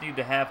 I just need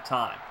to have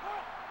time.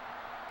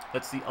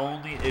 That's the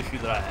only issue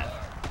that I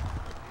have.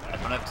 I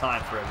don't have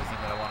time for everything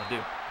that I want to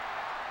do.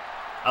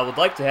 I would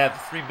like to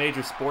have 3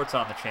 major sports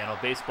on the channel: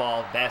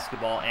 baseball,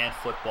 basketball, and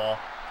football.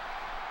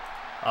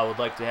 I would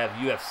like to have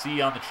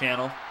UFC on the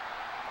channel.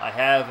 I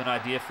have an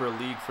idea for a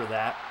league for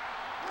that.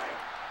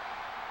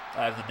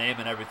 I have the name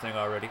and everything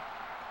already.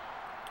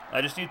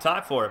 I just need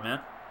time for it, man.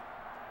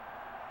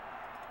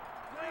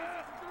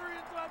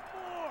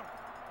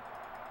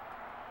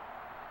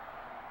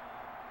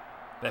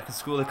 Back in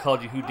school, they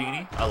called you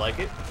Houdini. I like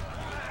it.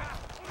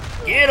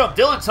 Get him!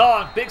 Dylan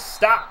Tong, big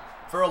stop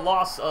for a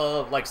loss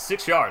of like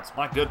 6 yards.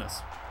 My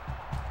goodness.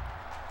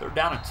 They're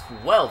down at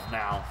 12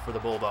 now for the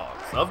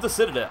Bulldogs of the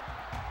Citadel.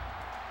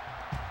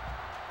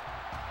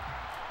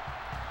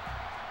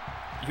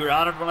 You were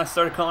honored when I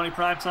started calling you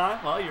prime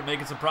time? Well, you're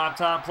making some prime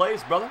time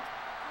plays, brother.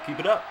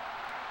 Keep it up.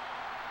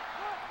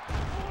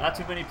 Not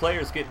too many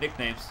players get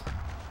nicknames.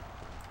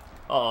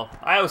 Uh-oh.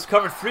 I was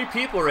covering 3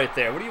 people right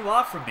there. What do you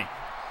want from me?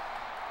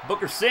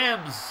 Booker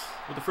Sims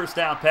with the first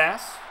down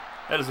pass.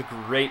 That is a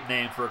great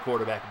name for a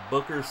quarterback.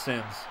 Booker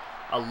Sims.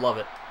 I love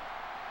it.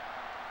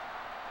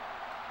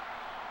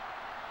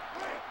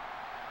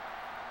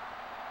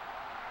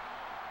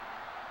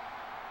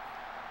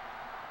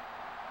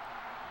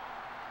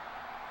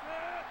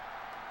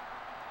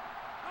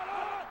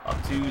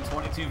 Up to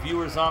 22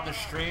 viewers on the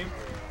stream.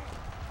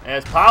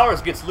 As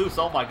Powers gets loose.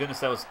 Oh my goodness,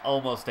 that was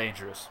almost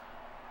dangerous.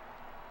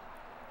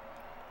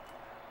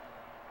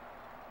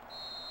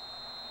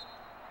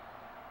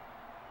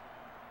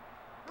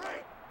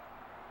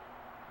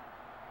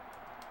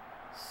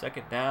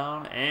 Second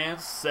down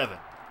and 7.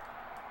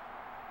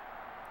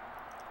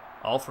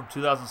 All from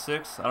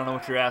 2006. I don't know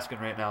what you're asking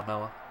right now,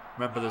 Noah.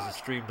 Remember, there's a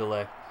stream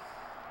delay.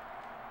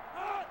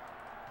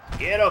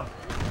 Get him!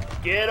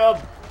 Get him!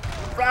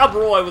 Rob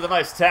Roy with a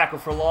nice tackle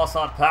for loss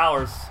on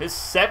Powers. His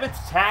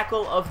 7th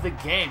tackle of the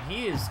game.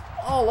 He is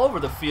all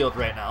over the field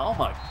right now. Oh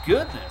my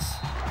goodness.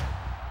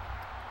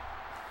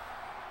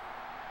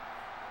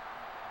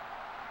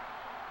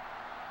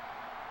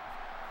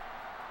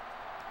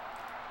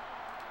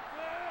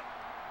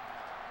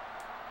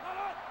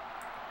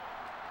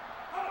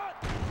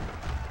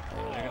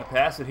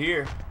 Pass it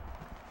here.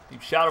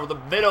 Deep shot over the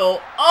middle.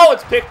 Oh,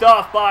 it's picked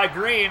off by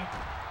Green.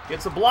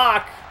 Gets a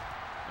block.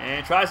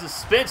 And tries to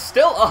spin.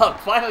 Still up.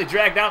 Finally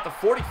dragged out the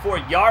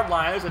 44-yard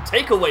line. There's a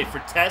takeaway for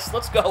Tess.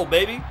 Let's go,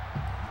 baby.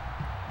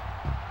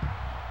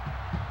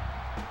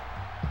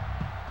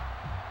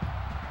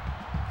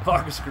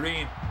 Marcus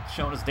Green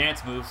showing his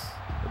dance moves.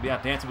 He'll be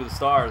out Dancing with the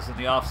Stars in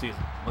the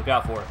offseason. Look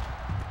out for it.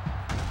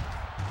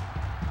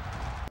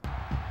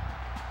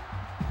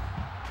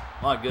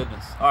 My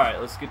goodness. All right,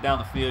 let's get down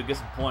the field, get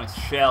some points,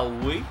 shall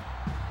we?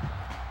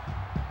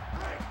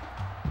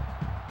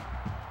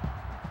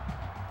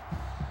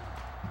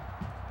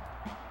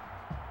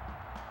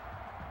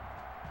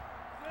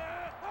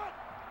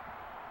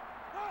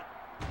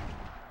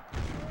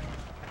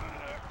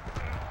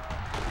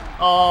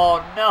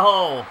 Oh,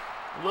 no.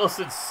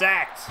 Wilson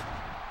sacked.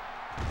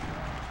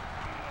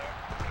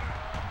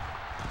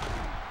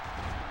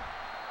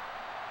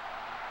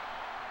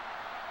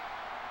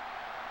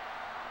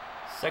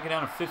 Second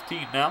down and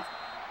 15 now.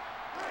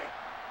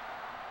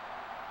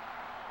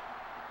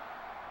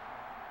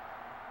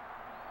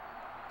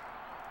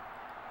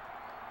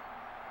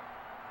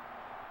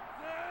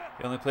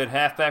 You only played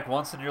halfback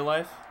once in your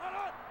life?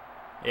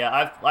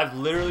 Yeah, I've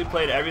literally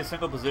played every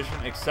single position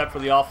except for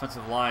the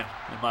offensive line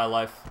in my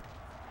life.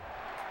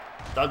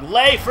 Doug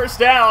Lay, first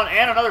down,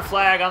 and another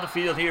flag on the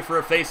field here for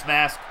a face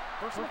mask.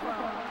 Personal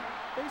foul.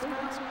 Face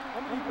mask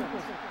on the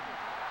defense.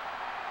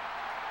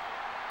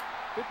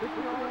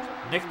 15 yards.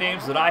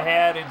 Nicknames that I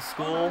had in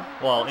school,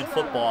 well, in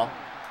football,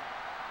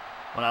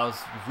 when I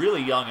was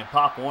really young in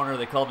Pop Warner,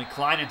 they called me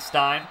Cline and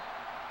Stein.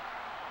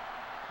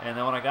 And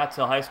then when I got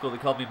to high school, they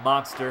called me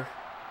Monster.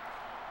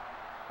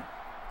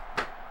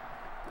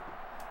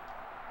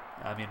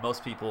 I mean,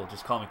 most people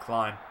just call me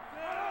Cline.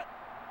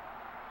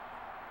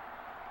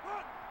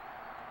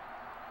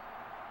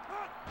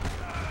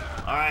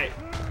 All right.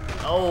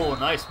 Oh,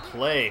 nice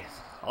play.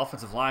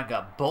 Offensive line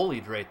got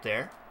bullied right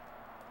there.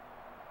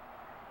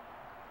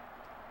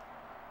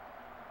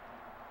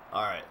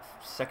 All right.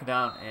 Second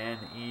down and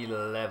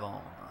 11.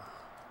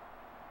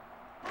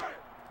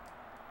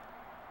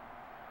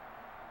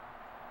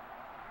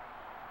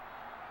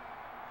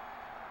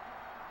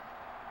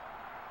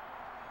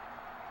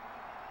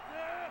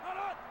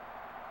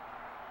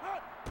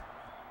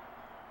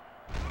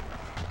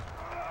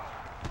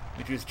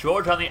 Demetrius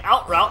George on the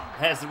out route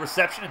has the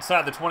reception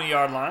inside the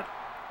 20-yard line.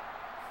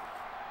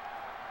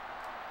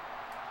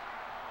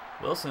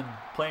 Wilson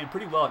playing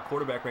pretty well at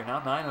quarterback right now.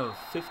 9 of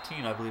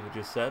 15, I believe it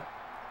just said.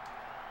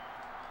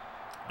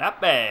 Not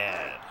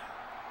bad.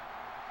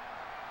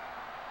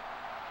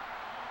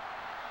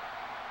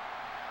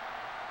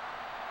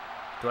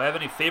 Do I have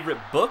any favorite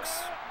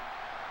books?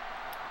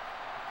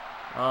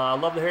 I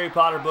love the Harry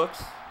Potter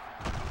books.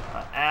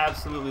 I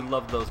absolutely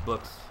love those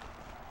books.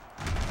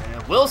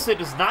 And Wilson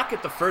does not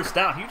get the first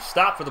down. Huge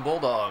stop for the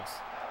Bulldogs.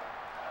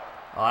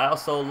 I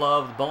also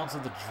love The Bones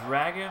of the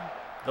Dragon.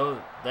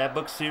 That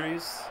book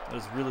series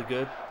is really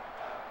good.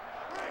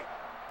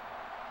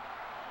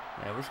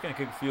 Yeah, we're just going to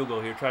kick a field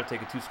goal here, try to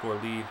take a 2-score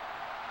lead.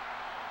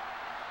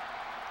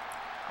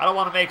 I don't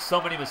want to make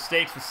so many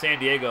mistakes with San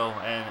Diego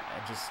and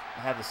just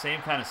have the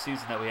same kind of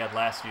season that we had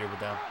last year with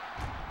them.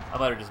 I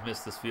might have just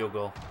missed this field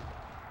goal.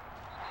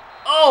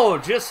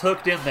 Oh, just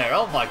hooked in there.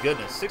 Oh, my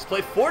goodness.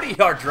 6-play,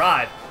 40-yard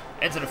drive.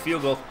 Ends in a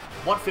field goal.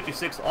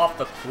 1:56 off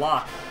the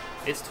clock.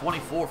 It's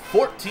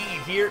 24-14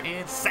 here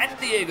in San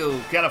Diego,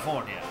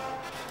 California.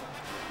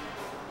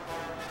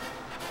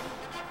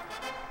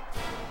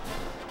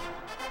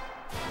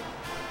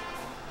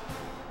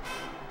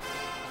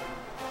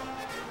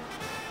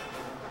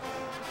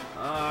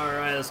 All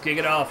right, let's kick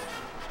it off.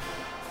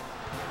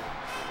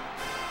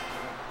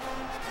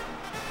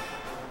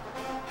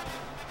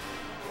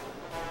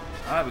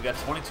 All right, we got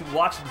 22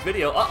 watching the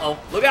video. Uh-oh,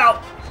 look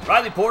out.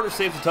 Riley Porter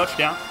saves a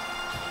touchdown.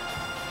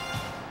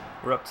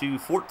 We're up to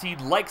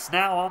 14 likes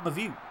now on the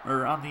view,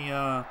 or on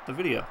the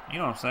video. You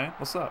know what I'm saying?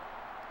 What's up?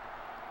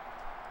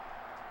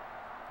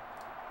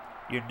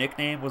 Your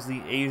nickname was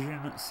the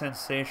Asian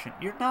Sensation.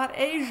 You're not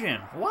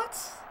Asian. What?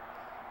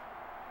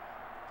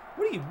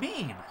 What do you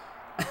mean?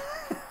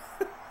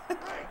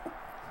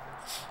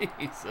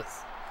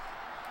 Jesus.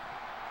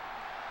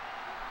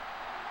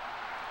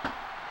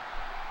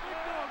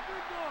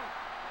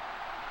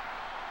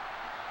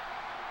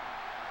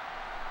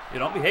 You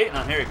don't be hating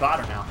on Harry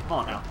Potter now. Come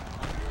on now.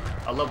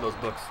 I love those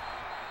books.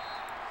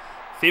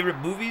 Favorite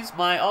movies?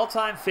 My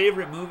all-time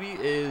favorite movie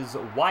is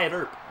Wyatt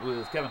Earp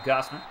with Kevin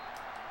Costner.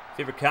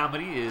 Favorite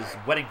comedy is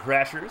Wedding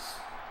Crashers.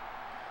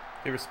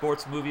 Favorite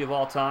sports movie of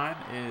all time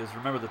is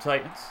Remember the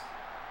Titans.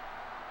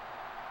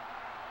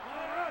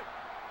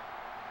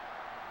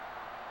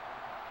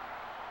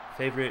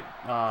 Favorite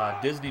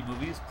Disney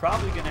movie is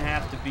probably going to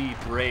have to be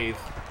Brave.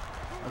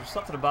 There's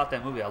something about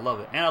that movie. I love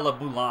it. And I love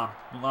Mulan.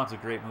 Mulan's a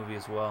great movie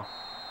as well.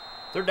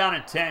 Third down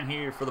and 10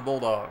 here for the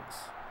Bulldogs.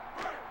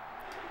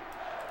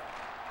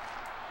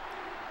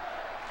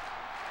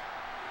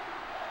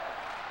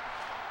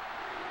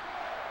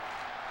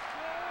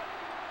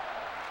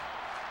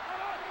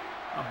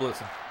 I'm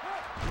blitzing.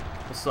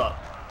 What's up?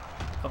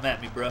 Come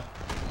at me, bro.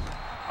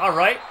 All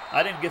right.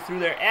 I didn't get through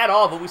there at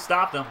all, but we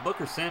stopped them.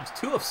 Booker Sims,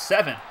 2 of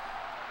 7.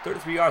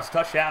 33 yards,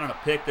 touchdown, and a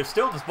pick. They're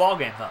still in this ball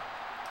game, though.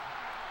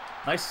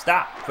 Nice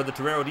stop for the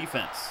Torero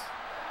defense.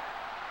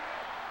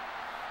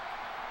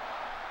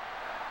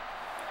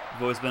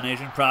 You've always been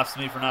Asian. Props to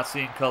me for not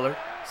seeing color.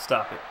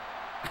 Stop it.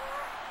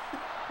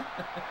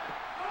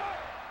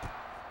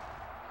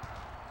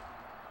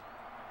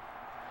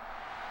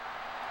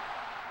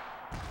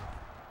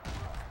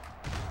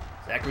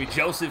 Zachary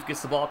Joseph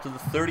gets the ball up to the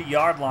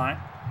 30-yard line.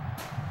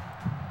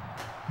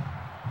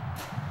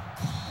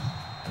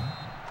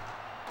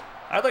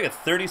 I had like a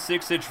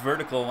 36-inch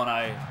vertical when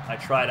I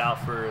tried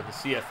out for the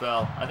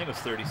CFL. I think it was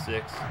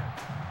 36.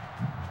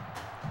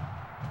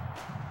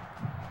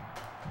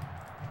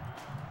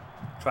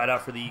 Tried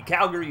out for the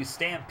Calgary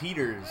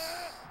Stampeders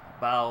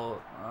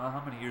about,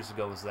 how many years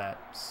ago was that?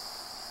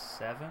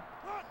 7?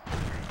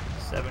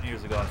 7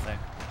 years ago, I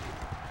think.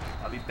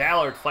 Bobby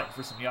Ballard fighting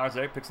for some yards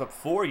there. Picks up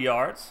 4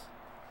 yards.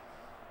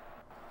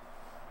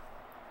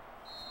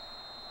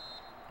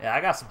 Yeah,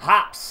 I got some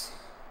hops.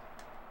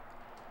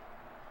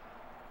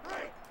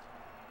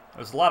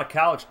 There's a lot of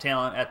college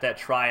talent at that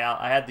tryout.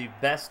 I had the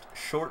best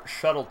short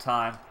shuttle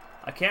time.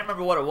 I can't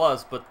remember what it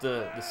was, but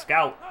the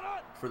scout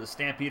for the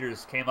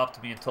Stampeders came up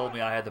to me and told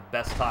me I had the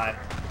best time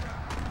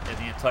in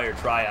the entire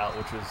tryout,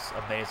 which was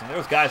amazing. There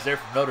was guys there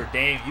from Notre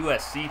Dame,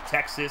 USC,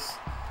 Texas.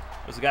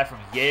 There's a guy from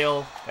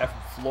Yale, a guy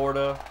from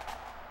Florida.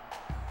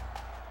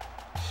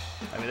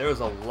 I mean, there was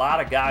a lot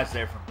of guys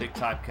there from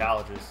big-time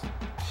colleges.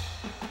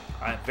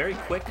 I'm very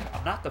quick.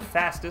 I'm not the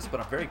fastest, but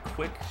I'm very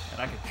quick,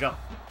 and I can jump.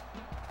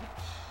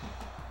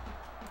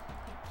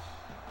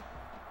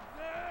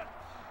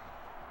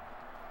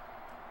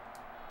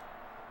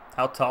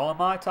 How tall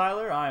am I,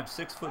 Tyler? I am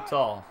 6 foot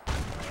tall.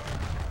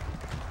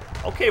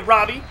 Okay,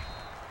 Robbie.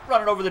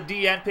 Running over the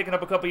DN, picking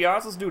up a couple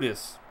yards. Let's do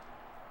this.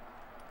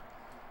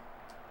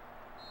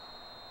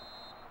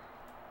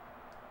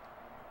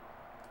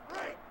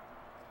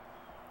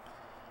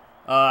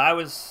 I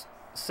was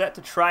set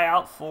to try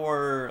out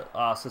for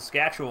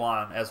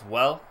Saskatchewan as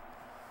well.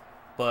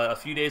 But a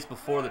few days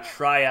before the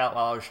tryout,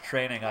 while I was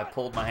training, I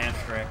pulled my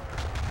hamstring.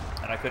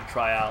 And I couldn't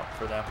try out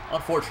for them,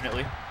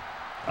 unfortunately.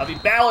 Robbie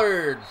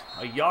Ballard,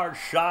 a yard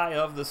shy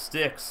of the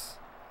sticks.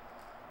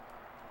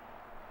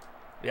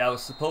 Yeah, I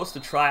was supposed to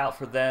try out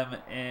for them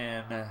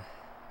in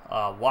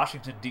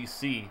Washington,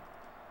 D.C.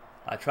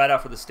 I tried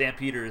out for the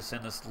Stampeders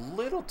in this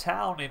little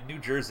town in New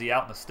Jersey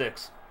out in the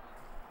sticks.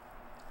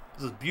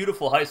 This is a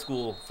beautiful high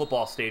school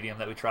football stadium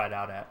that we tried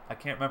out at. I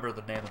can't remember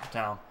the name of the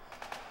town.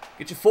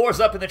 Get your fours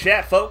up in the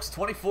chat, folks.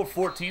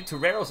 24-14.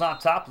 Toreros on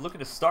top, looking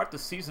to start the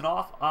season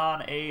off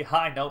on a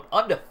high note.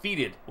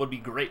 Undefeated would be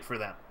great for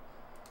them.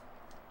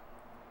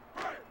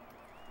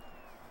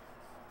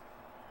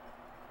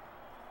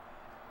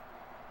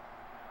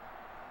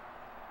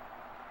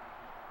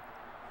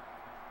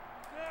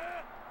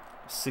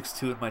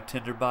 .62 in my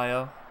Tinder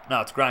bio.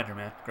 No, it's Grindr,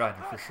 man.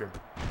 Grindr for sure.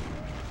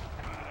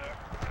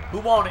 Who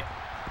won it?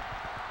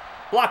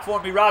 Block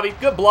for me, Robbie.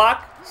 Good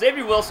block.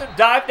 Xavier Wilson,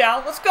 dive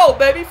down. Let's go,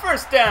 baby.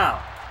 First down.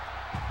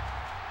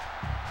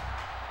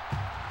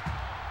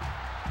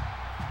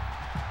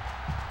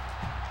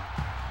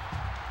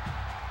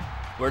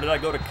 Where did I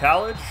go to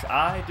college?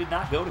 I did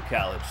not go to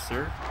college,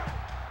 sir.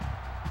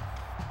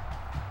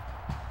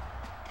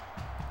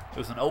 It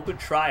was an open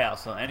tryout,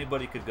 so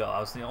anybody could go. I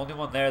was the only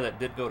one there that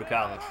did go to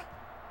college.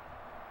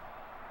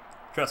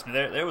 Trust me,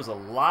 there was a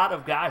lot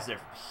of guys there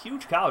from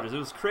huge colleges. It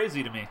was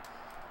crazy to me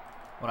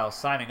when I was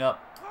signing up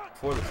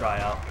for the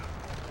tryout,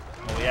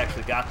 when we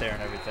actually got there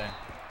and everything.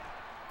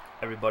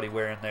 Everybody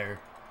wearing their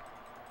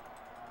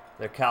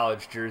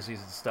college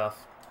jerseys and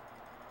stuff.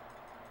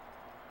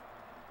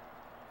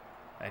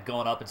 And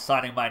going up and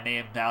signing my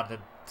name down to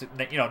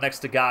next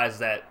to guys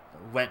that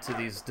went to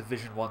these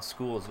Division I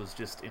schools was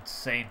just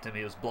insane to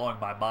me. It was blowing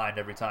my mind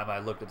every time I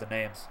looked at the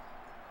names.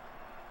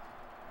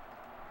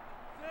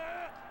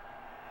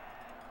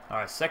 All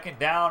right, second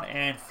down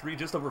and 3,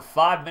 just over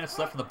 5 minutes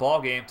left in the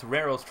ball game.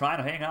 Toreros trying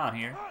to hang on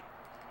here.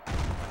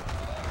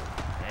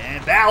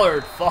 And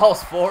Ballard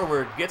falls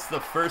forward, gets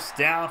the first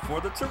down for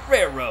the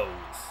Toreros.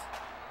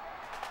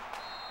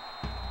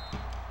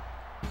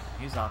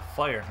 He's on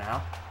fire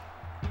now.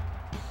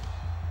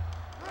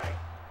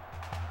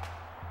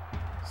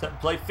 Set and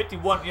play,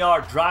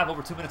 51-yard drive,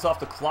 over 2 minutes off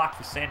the clock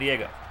for San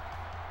Diego.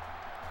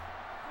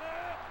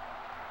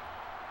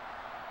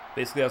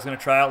 Basically, I was going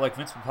to try out like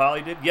Vince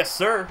Papali did. Yes,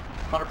 sir.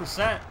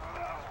 100%.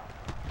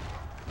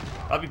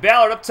 Robbie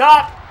Ballard up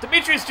top.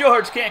 Demetrius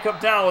George can't come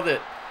down with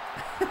it.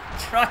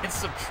 Trying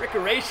some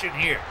trickeration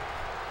here.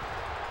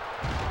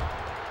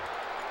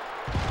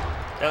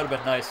 That would have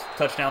been nice.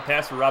 Touchdown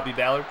pass for Robbie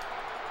Ballard.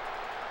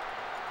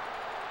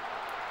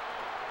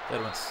 That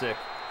would have been sick.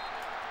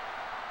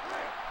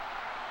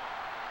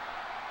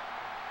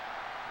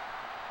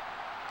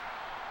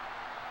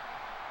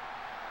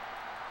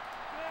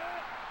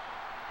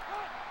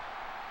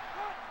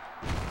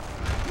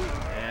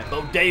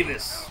 Bo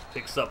Davis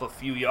picks up a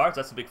few yards.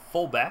 That's a big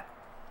fullback.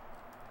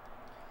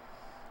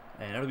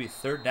 And it'll be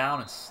 3rd down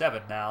and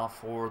 7 now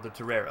for the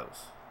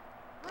Toreros.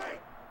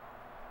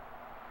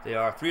 They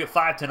are 3 of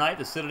 5 tonight.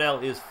 The Citadel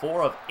is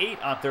 4 of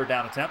 8 on 3rd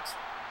down attempts.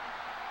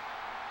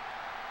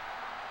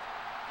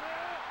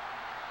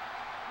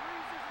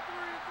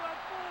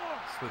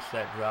 Switch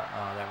that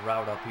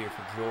route up here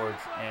for George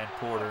and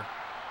Porter.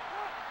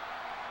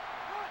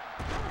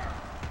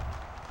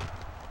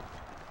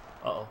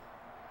 Uh-oh.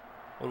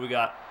 What do we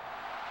got?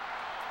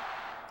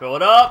 Throw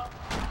it up.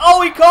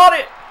 Oh, he caught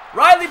it!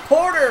 Riley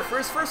Porter for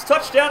his first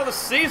touchdown of the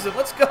season.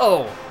 Let's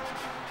go.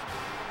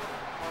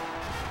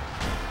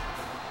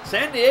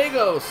 San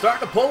Diego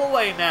starting to pull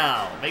away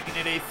now, making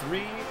it a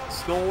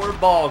 3-score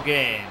ball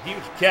game.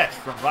 Huge catch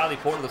from Riley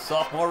Porter, the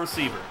sophomore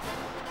receiver.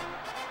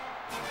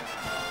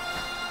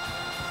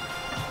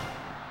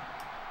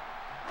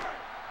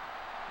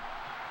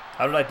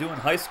 How did I do in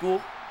high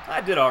school? I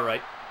did all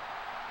right.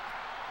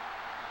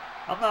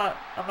 I'm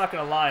not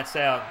gonna lie and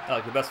say I'm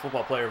like the best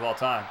football player of all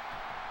time,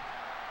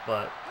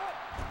 but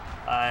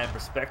I'm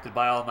respected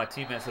by all of my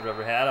teammates that I've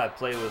ever had. I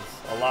play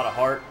with a lot of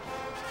heart,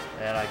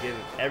 and I give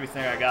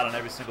everything I got on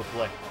every single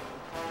play.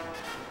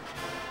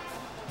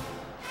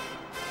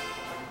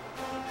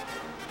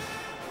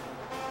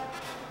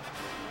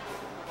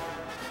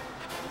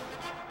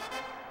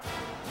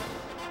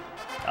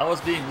 I was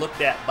being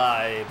looked at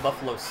by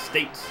Buffalo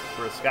State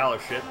for a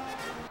scholarship.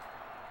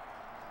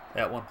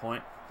 at one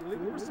point.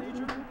 Illegal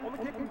procedure on the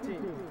kicking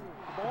team.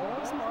 The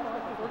ball is spotted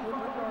at the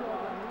 35-yard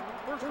line.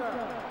 First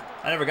down.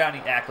 I never got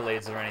any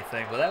accolades or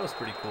anything, but that was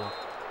pretty cool.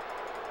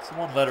 It's the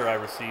one letter I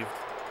received.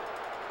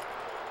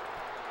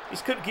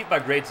 Just couldn't keep my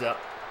grades up,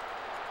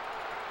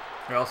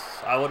 or else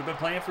I would have been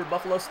playing for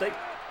Buffalo State.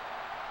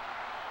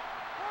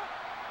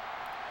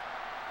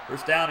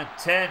 First down and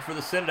 10 for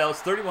the Citadel.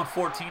 It's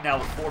 31-14 now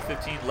with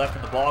 4:15 left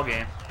in the ball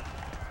game.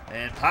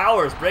 And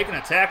Powers breaking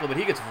a tackle, but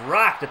he gets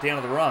rocked at the end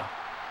of the run.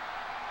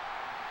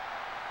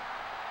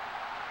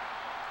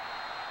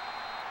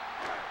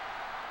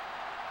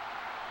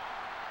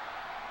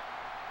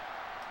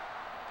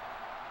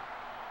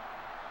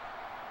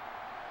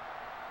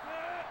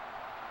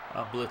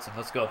 I'm blitzing.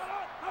 Let's go.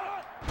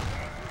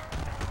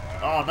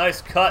 Oh,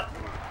 nice cut.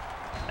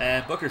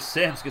 And Booker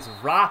Sims gets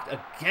rocked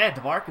again.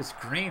 DeMarcus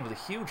Green with a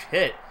huge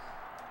hit.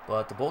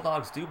 But the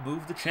Bulldogs do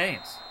move the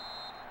chains.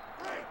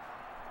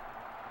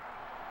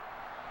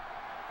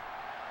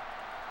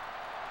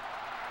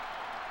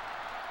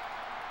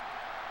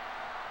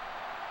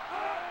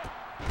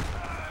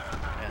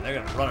 And they're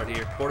going to run it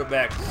here.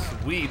 Quarterback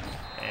sweep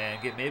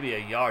and get maybe a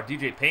yard.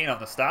 DJ Payne on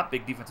the stop.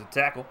 Big defensive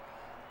tackle.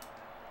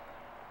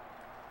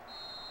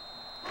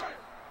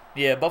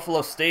 Yeah,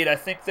 Buffalo State, I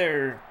think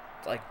they're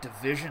like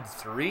Division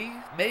III,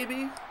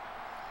 maybe?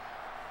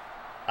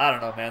 I don't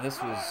know, man. This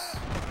was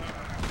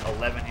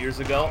 11 years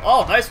ago.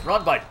 Oh, nice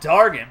run by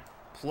Dargan.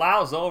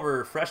 Plows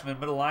over freshman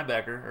middle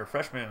linebacker, or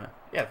freshman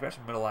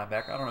middle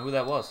linebacker. I don't know who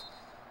that was.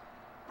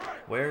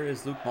 Where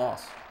is Luke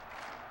Moss?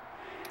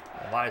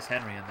 And why is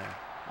Henry in there?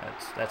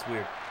 That's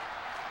weird.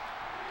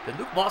 Did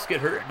Luke Moss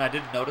get hurt and I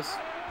didn't notice?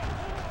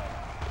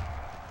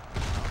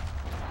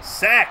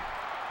 Sack!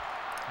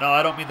 No,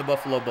 I don't mean the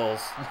Buffalo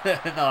Bulls.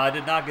 No, I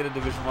did not get a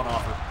Division I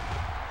offer.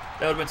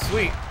 That would have been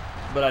sweet,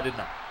 but I did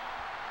not.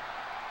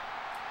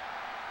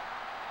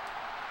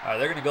 All right,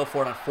 they're going to go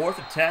for it on 4th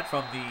and 10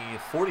 from the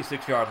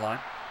 46-yard line.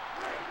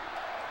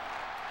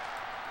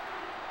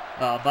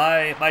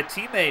 My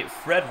teammate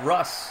Fred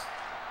Russ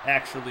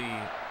actually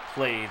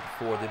played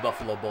for the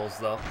Buffalo Bulls,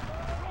 though.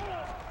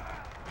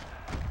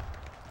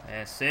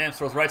 And Sims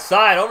throws right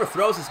side,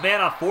 overthrows his man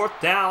on 4th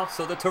down,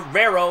 so the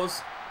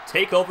Toreros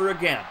take over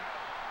again.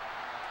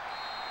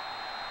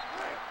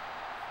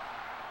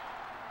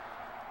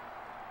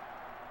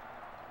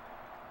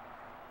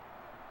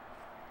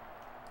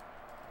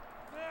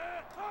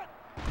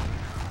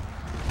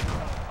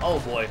 Oh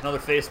boy, another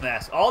face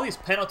mask. All these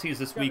penalties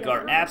this week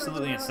are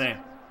absolutely insane.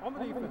 On the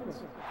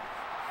defense.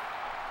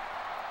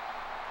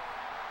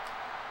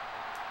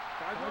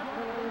 5-yard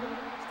penalty.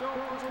 Still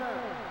first down.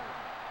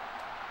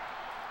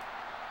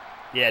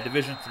 Yeah,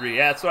 Division III.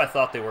 Yeah, that's what I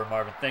thought they were,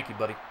 Marvin. Thank you,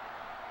 buddy.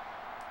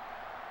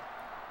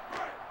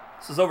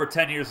 This was over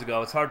 10 years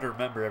ago. It's hard to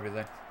remember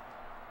everything.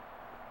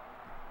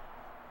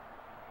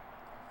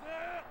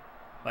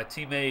 My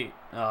teammate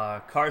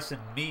Carson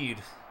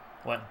Meade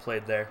went and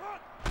played there.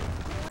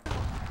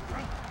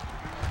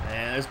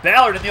 And there's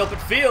Ballard in the open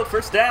field.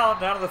 First down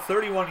to the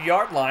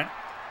 31-yard line.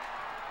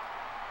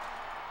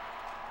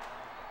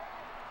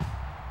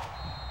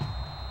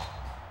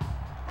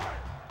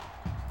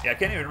 Yeah, I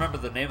can't even remember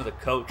the name of the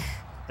coach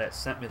that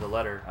sent me the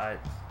letter. I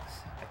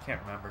can't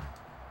remember.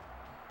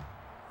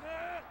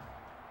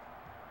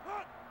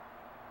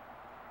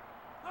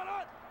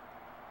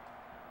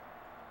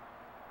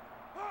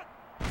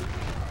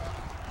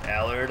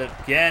 Ballard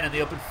again in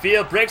the open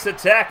field. Breaks the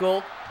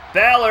tackle.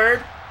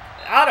 Ballard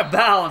out of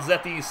bounds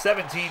at the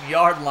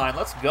 17-yard line.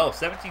 Let's go.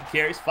 17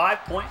 carries,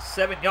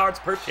 5.7 yards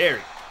per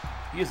carry.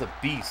 He is a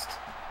beast.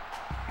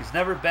 He's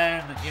never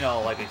been, you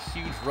know, like a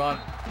huge run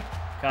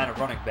kind of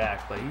running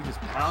back, but he just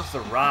pounds the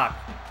rock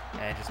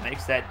and just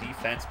makes that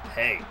defense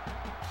pay.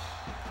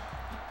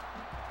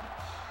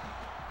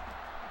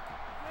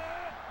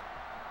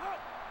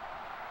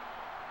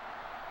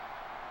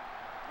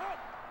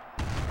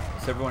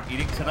 Is everyone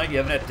eating tonight? You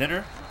haven't had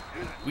dinner?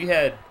 We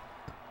had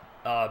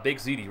Big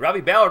ZD.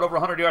 Robbie Ballard over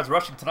 100 yards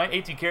rushing tonight.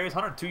 18 carries,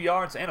 102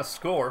 yards, and a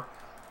score.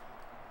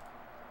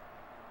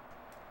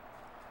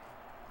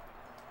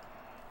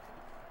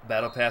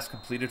 Battle pass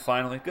completed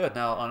finally. Good.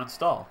 Now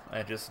uninstall.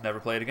 And just never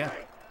play it again.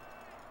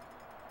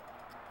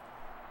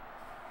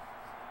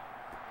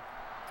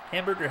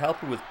 Hamburger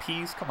helper with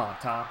peas. Come on,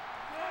 Tom.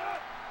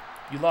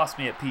 You lost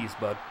me at peas,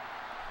 bud.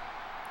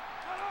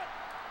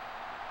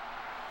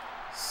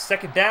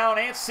 2nd down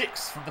and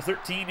 6 from the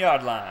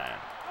 13-yard line.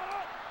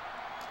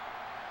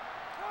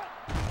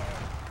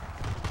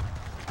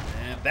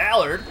 And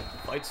Ballard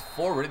fights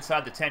forward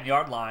inside the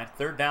 10-yard line.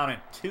 3rd down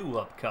and 2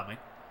 upcoming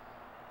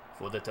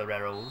for the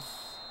Toreros.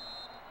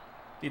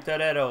 The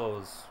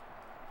Toreros.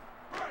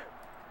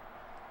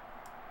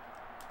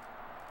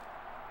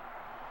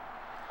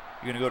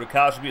 You're going to go to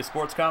college to be a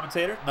sports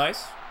commentator?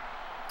 Nice.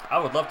 I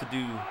would love to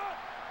do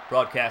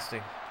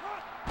broadcasting.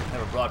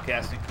 Have a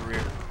broadcasting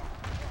career.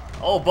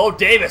 Oh, Bo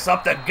Davis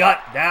up the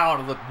gut down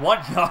to the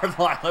 1-yard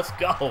line. Let's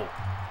go.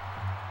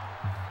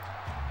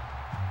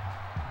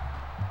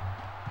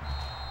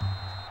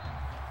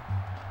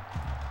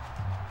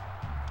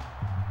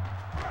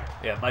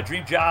 Yeah, my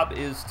dream job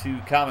is to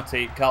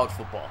commentate college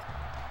football.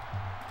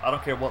 I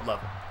don't care what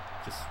level.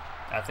 Just,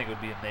 I think it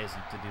would be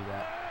amazing to do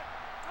that.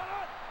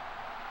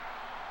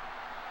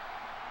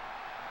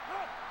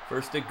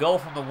 First and goal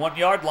from the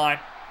 1-yard line.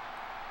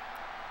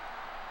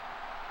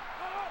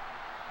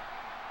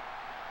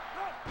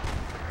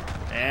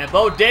 And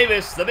Bo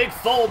Davis, the big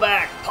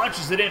fullback,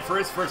 punches it in for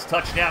his first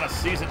touchdown of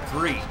season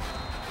 3.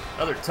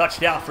 Another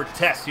touchdown for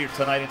Tess here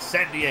tonight in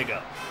San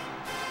Diego.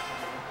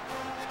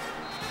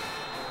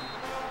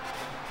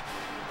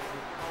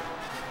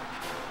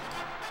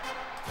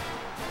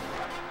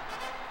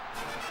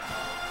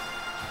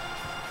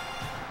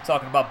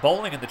 Talking about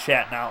bowling in the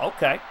chat now.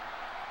 Okay.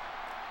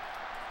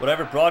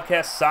 Whatever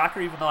broadcasts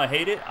soccer, even though I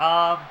hate it.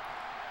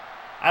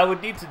 I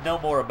would need to know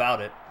more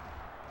about it.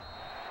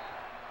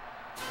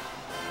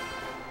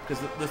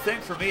 Because the thing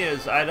for me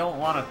is I don't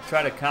want to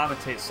try to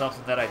commentate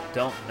something that I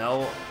don't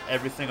know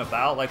everything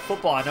about. Like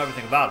football, I know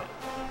everything about it.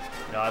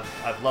 You know,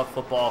 I've loved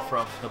football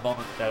from the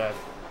moment that I,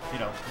 you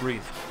know,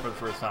 breathed for the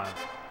first time,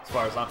 as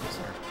far as I'm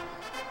concerned.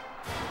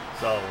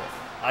 So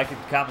I can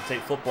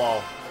commentate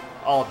football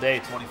all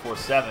day,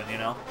 24/7, you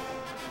know.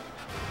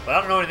 But I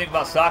don't know anything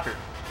about soccer.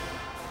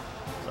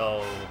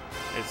 So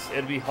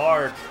it'd be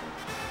hard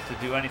to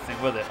do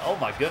anything with it. Oh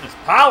my goodness.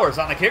 Powers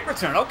on the kick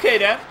return. Okay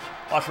then.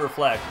 Watch for a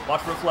flag.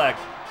 Watch for a flag.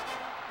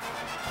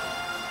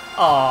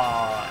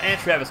 Aw, and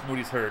Travis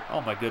Moody's hurt. Oh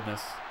my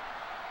goodness.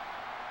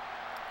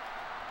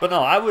 But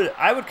no, I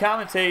would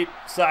commentate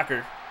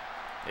soccer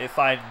if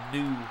I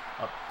knew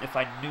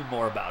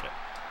more about it.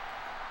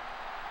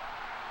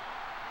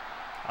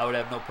 I would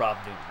have no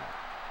problem doing that.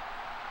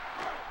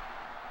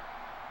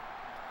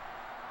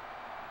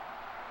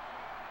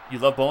 You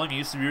love bowling? You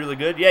used to be really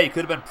good? Yeah, you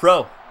could have been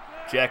pro,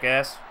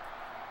 jackass.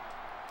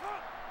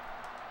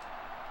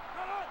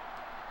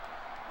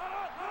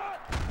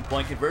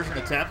 Point conversion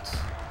attempt.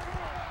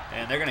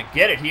 And they're going to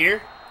get it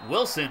here.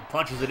 Wilson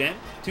punches it in.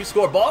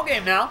 2-score ball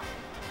game now.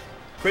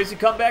 Crazy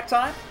comeback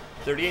time.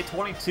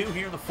 38-22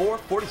 here in the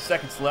fourth. 40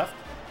 seconds left.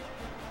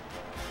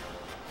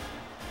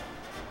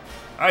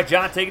 All right,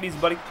 John, take it easy,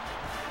 buddy.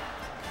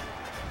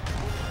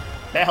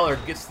 Ballard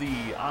gets the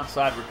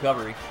onside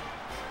recovery.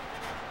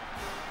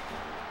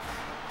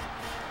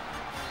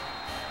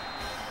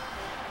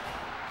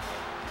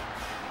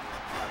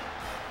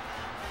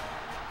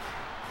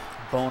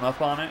 Bone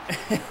up on it.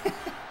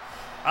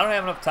 I don't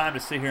have enough time to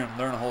sit here and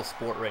learn a whole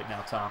sport right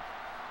now, Tom.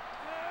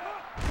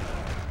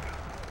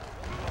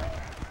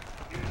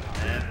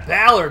 And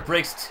Ballard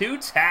breaks 2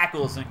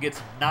 tackles and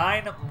gets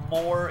 9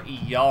 more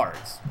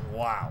yards.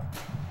 Wow.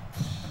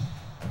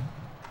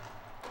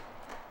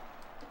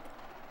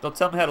 Don't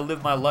tell me how to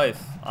live my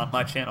life on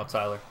my channel,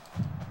 Tyler.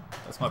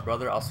 That's my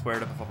brother. I'll swear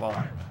at him if I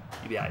won't.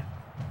 You be aight.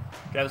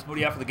 Travis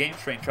Moody out for the game.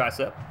 Strain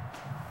tricep.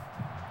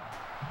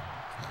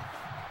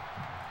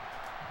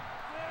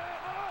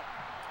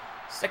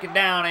 Second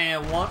down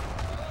and 1.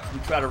 We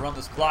try to run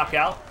this clock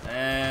out.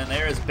 And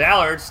there is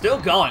Ballard still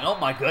going. Oh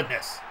my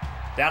goodness.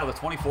 Down to the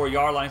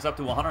 24-yard line. He's up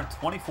to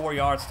 124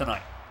 yards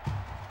tonight.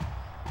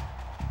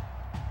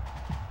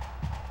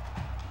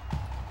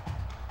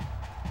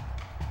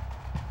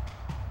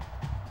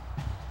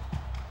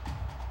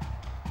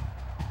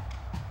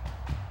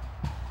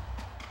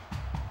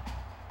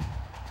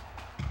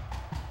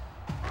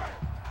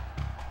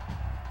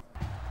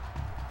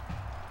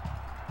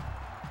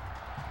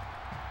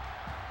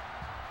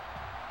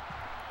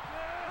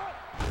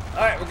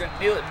 All right, we're going to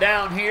kneel it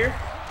down here.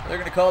 They're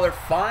going to call their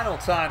final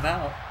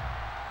timeout.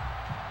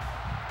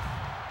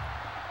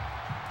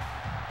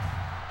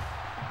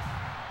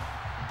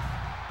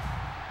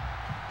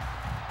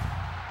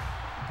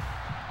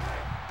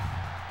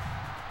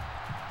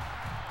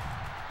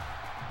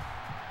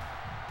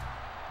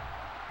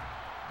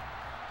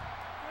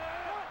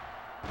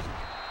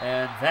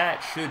 And that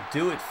should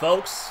do it,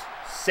 folks.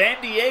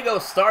 San Diego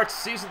starts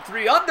season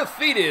 3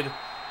 undefeated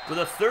with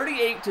a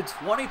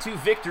 38-22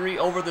 victory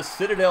over the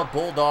Citadel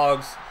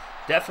Bulldogs.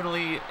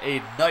 Definitely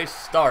a nice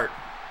start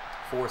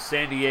for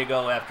San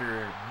Diego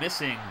after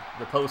missing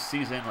the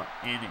postseason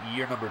in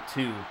year number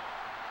 2.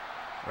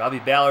 Robbie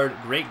Ballard,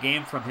 great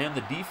game from him.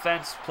 The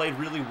defense played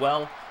really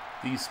well.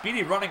 The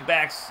speedy running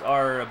backs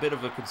are a bit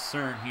of a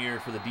concern here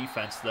for the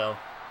defense, though.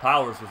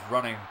 Powers was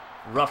running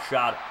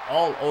roughshod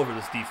all over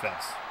this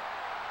defense.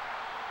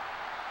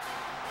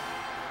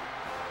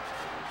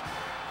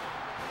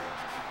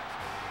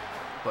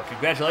 But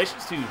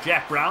congratulations to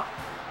Jack Brown,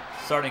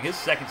 starting his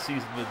second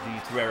season with the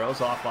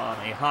Toreros off on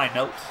a high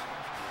note.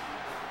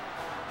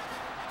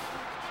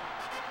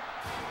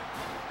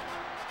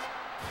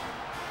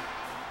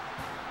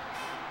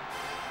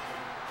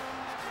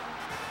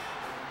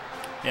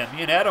 Yeah,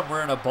 me and Adam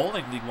were in a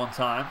bowling league one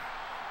time,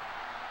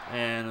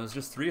 and it was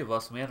just 3 of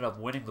us, and we ended up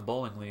winning the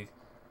bowling league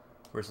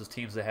versus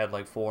teams that had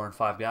like 4 and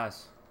 5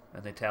 guys,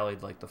 and they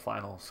tallied like the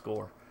final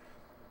score.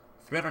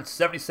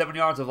 377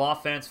 yards of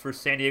offense for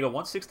San Diego,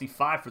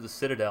 165 for the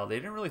Citadel. They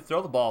didn't really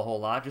throw the ball a whole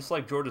lot, just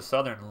like Georgia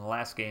Southern in the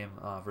last game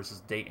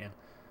versus Dayton.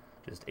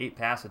 Just 8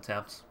 pass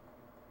attempts.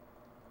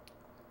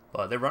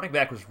 But their running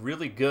back was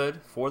really good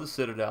for the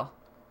Citadel.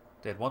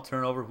 They had 1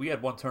 turnover. We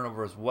had 1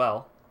 turnover as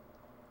well.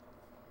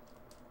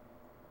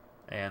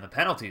 And the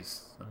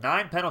penalties.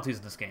 9 penalties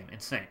in this game.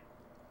 Insane.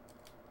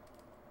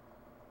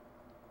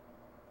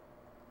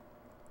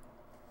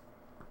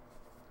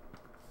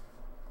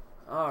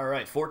 All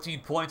right,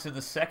 14 points in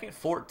the second,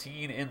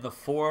 14 in the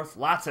fourth.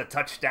 Lots of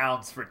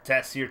touchdowns for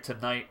Tess here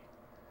tonight.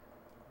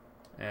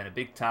 And a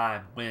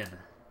big-time win.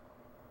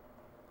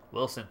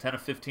 Wilson, 10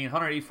 of 15,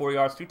 184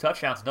 yards, 2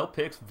 touchdowns, no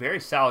picks. Very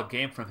solid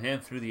game from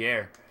him through the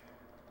air.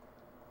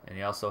 And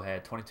he also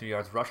had 22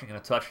 yards rushing and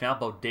a touchdown.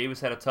 Bo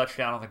Davis had a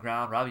touchdown on the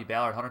ground. Robbie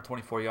Ballard,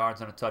 124 yards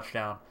and a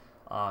touchdown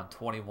on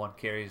 21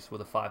 carries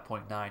with a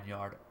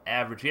 5.9-yard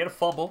average. He had a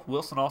fumble.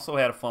 Wilson also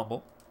had a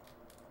fumble.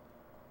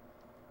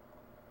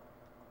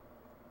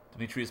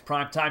 Demetrius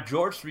Primetime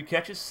George, 3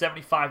 catches,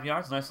 75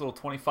 yards. Nice little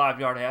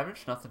 25-yard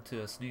average. Nothing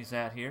to sneeze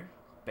at here.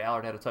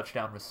 Ballard had a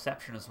touchdown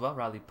reception as well.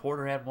 Riley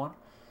Porter had 1.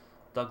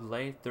 Doug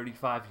Lay,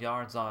 35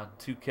 yards on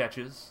 2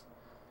 catches.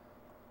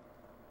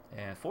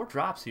 And 4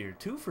 drops here.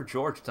 2 for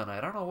George tonight.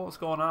 I don't know what was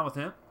going on with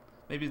him.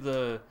 Maybe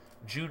the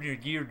junior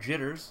year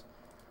jitters.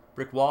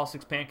 Brick wall,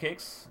 6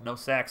 pancakes. No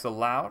sacks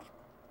allowed.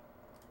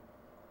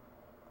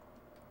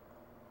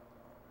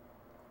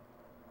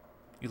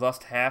 You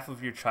lost half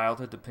of your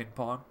childhood to ping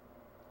pong?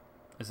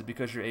 Is it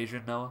because you're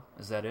Asian, Noah?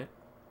 Is that it?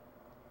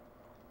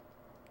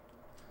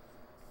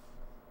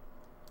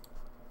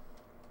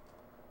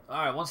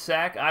 All right, 1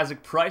 sack.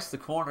 Isaac Price, the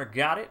corner,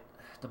 got it.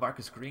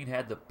 DeMarcus Green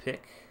had the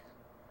pick.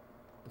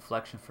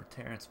 Deflection for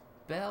Terrence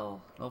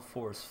Bell. No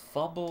forced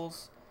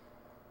fumbles.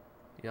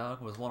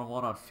 Young was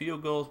 1-on-1 on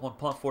field goals. 1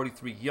 punt,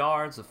 43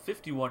 yards. A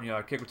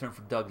 51-yard kick return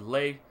for Doug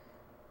Lay.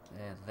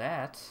 And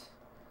that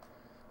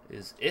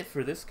is it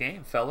for this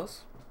game,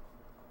 fellas.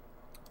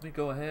 Let me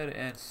go ahead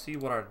and see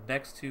what our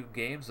next 2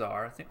 games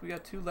are. I think we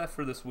got 2 left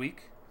for this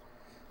week.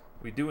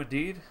 We do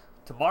indeed.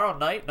 Tomorrow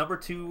night, number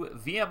 2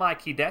 VMI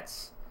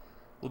Cadets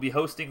will be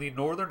hosting the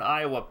Northern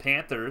Iowa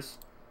Panthers.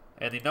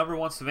 And the number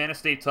 1 Savannah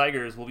State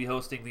Tigers will be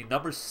hosting the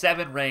number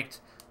 7 ranked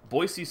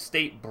Boise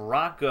State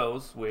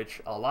Broncos,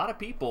 which a lot of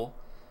people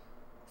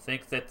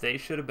think that they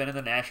should have been in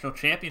the national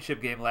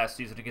championship game last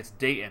season against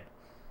Dayton.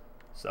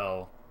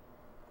 So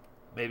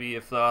maybe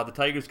if the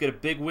Tigers get a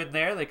big win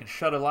there, they can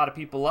shut a lot of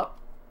people up.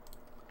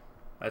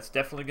 That's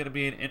definitely going to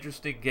be an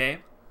interesting game.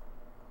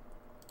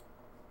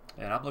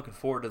 And I'm looking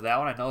forward to that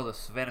one. I know the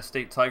Savannah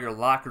State Tiger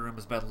locker room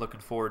has been looking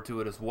forward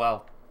to it as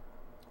well.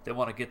 They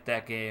want to get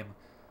that game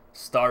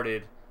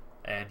started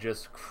and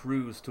just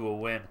cruise to a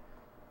win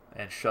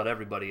and shut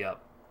everybody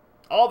up.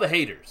 All the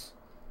haters.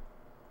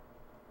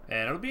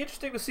 And it'll be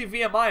interesting to see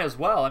VMI as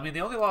well. I mean,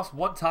 they only lost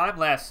 1 time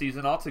last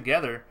season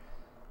altogether.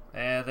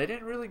 And they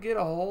didn't really get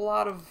a whole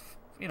lot of,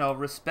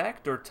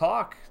 respect or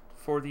talk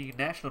for the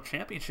national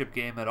championship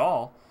game at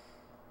all.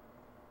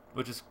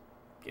 Which is,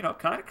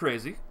 kind of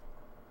crazy.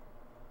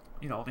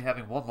 Only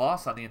having 1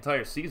 loss on the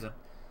entire season.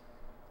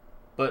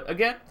 But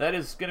again, that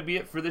is going to be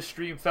it for this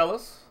stream,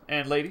 fellas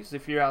and ladies,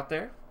 if you're out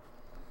there.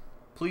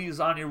 Please,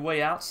 on your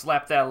way out,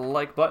 slap that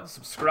like button.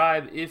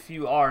 Subscribe if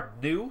you are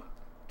new.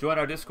 Join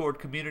our Discord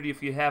community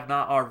if you have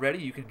not already.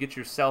 You can get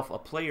yourself a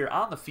player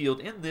on the field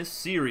in this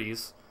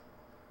series,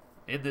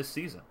 in this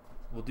season.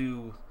 We'll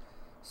do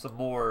some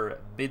more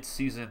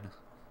mid-season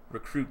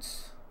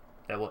recruits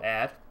that we'll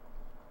add.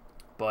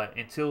 But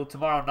until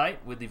tomorrow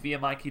night with the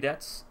VMI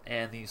Cadets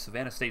and the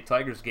Savannah State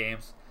Tigers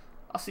games,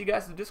 I'll see you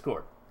guys in the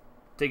Discord.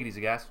 Take it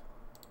easy, guys.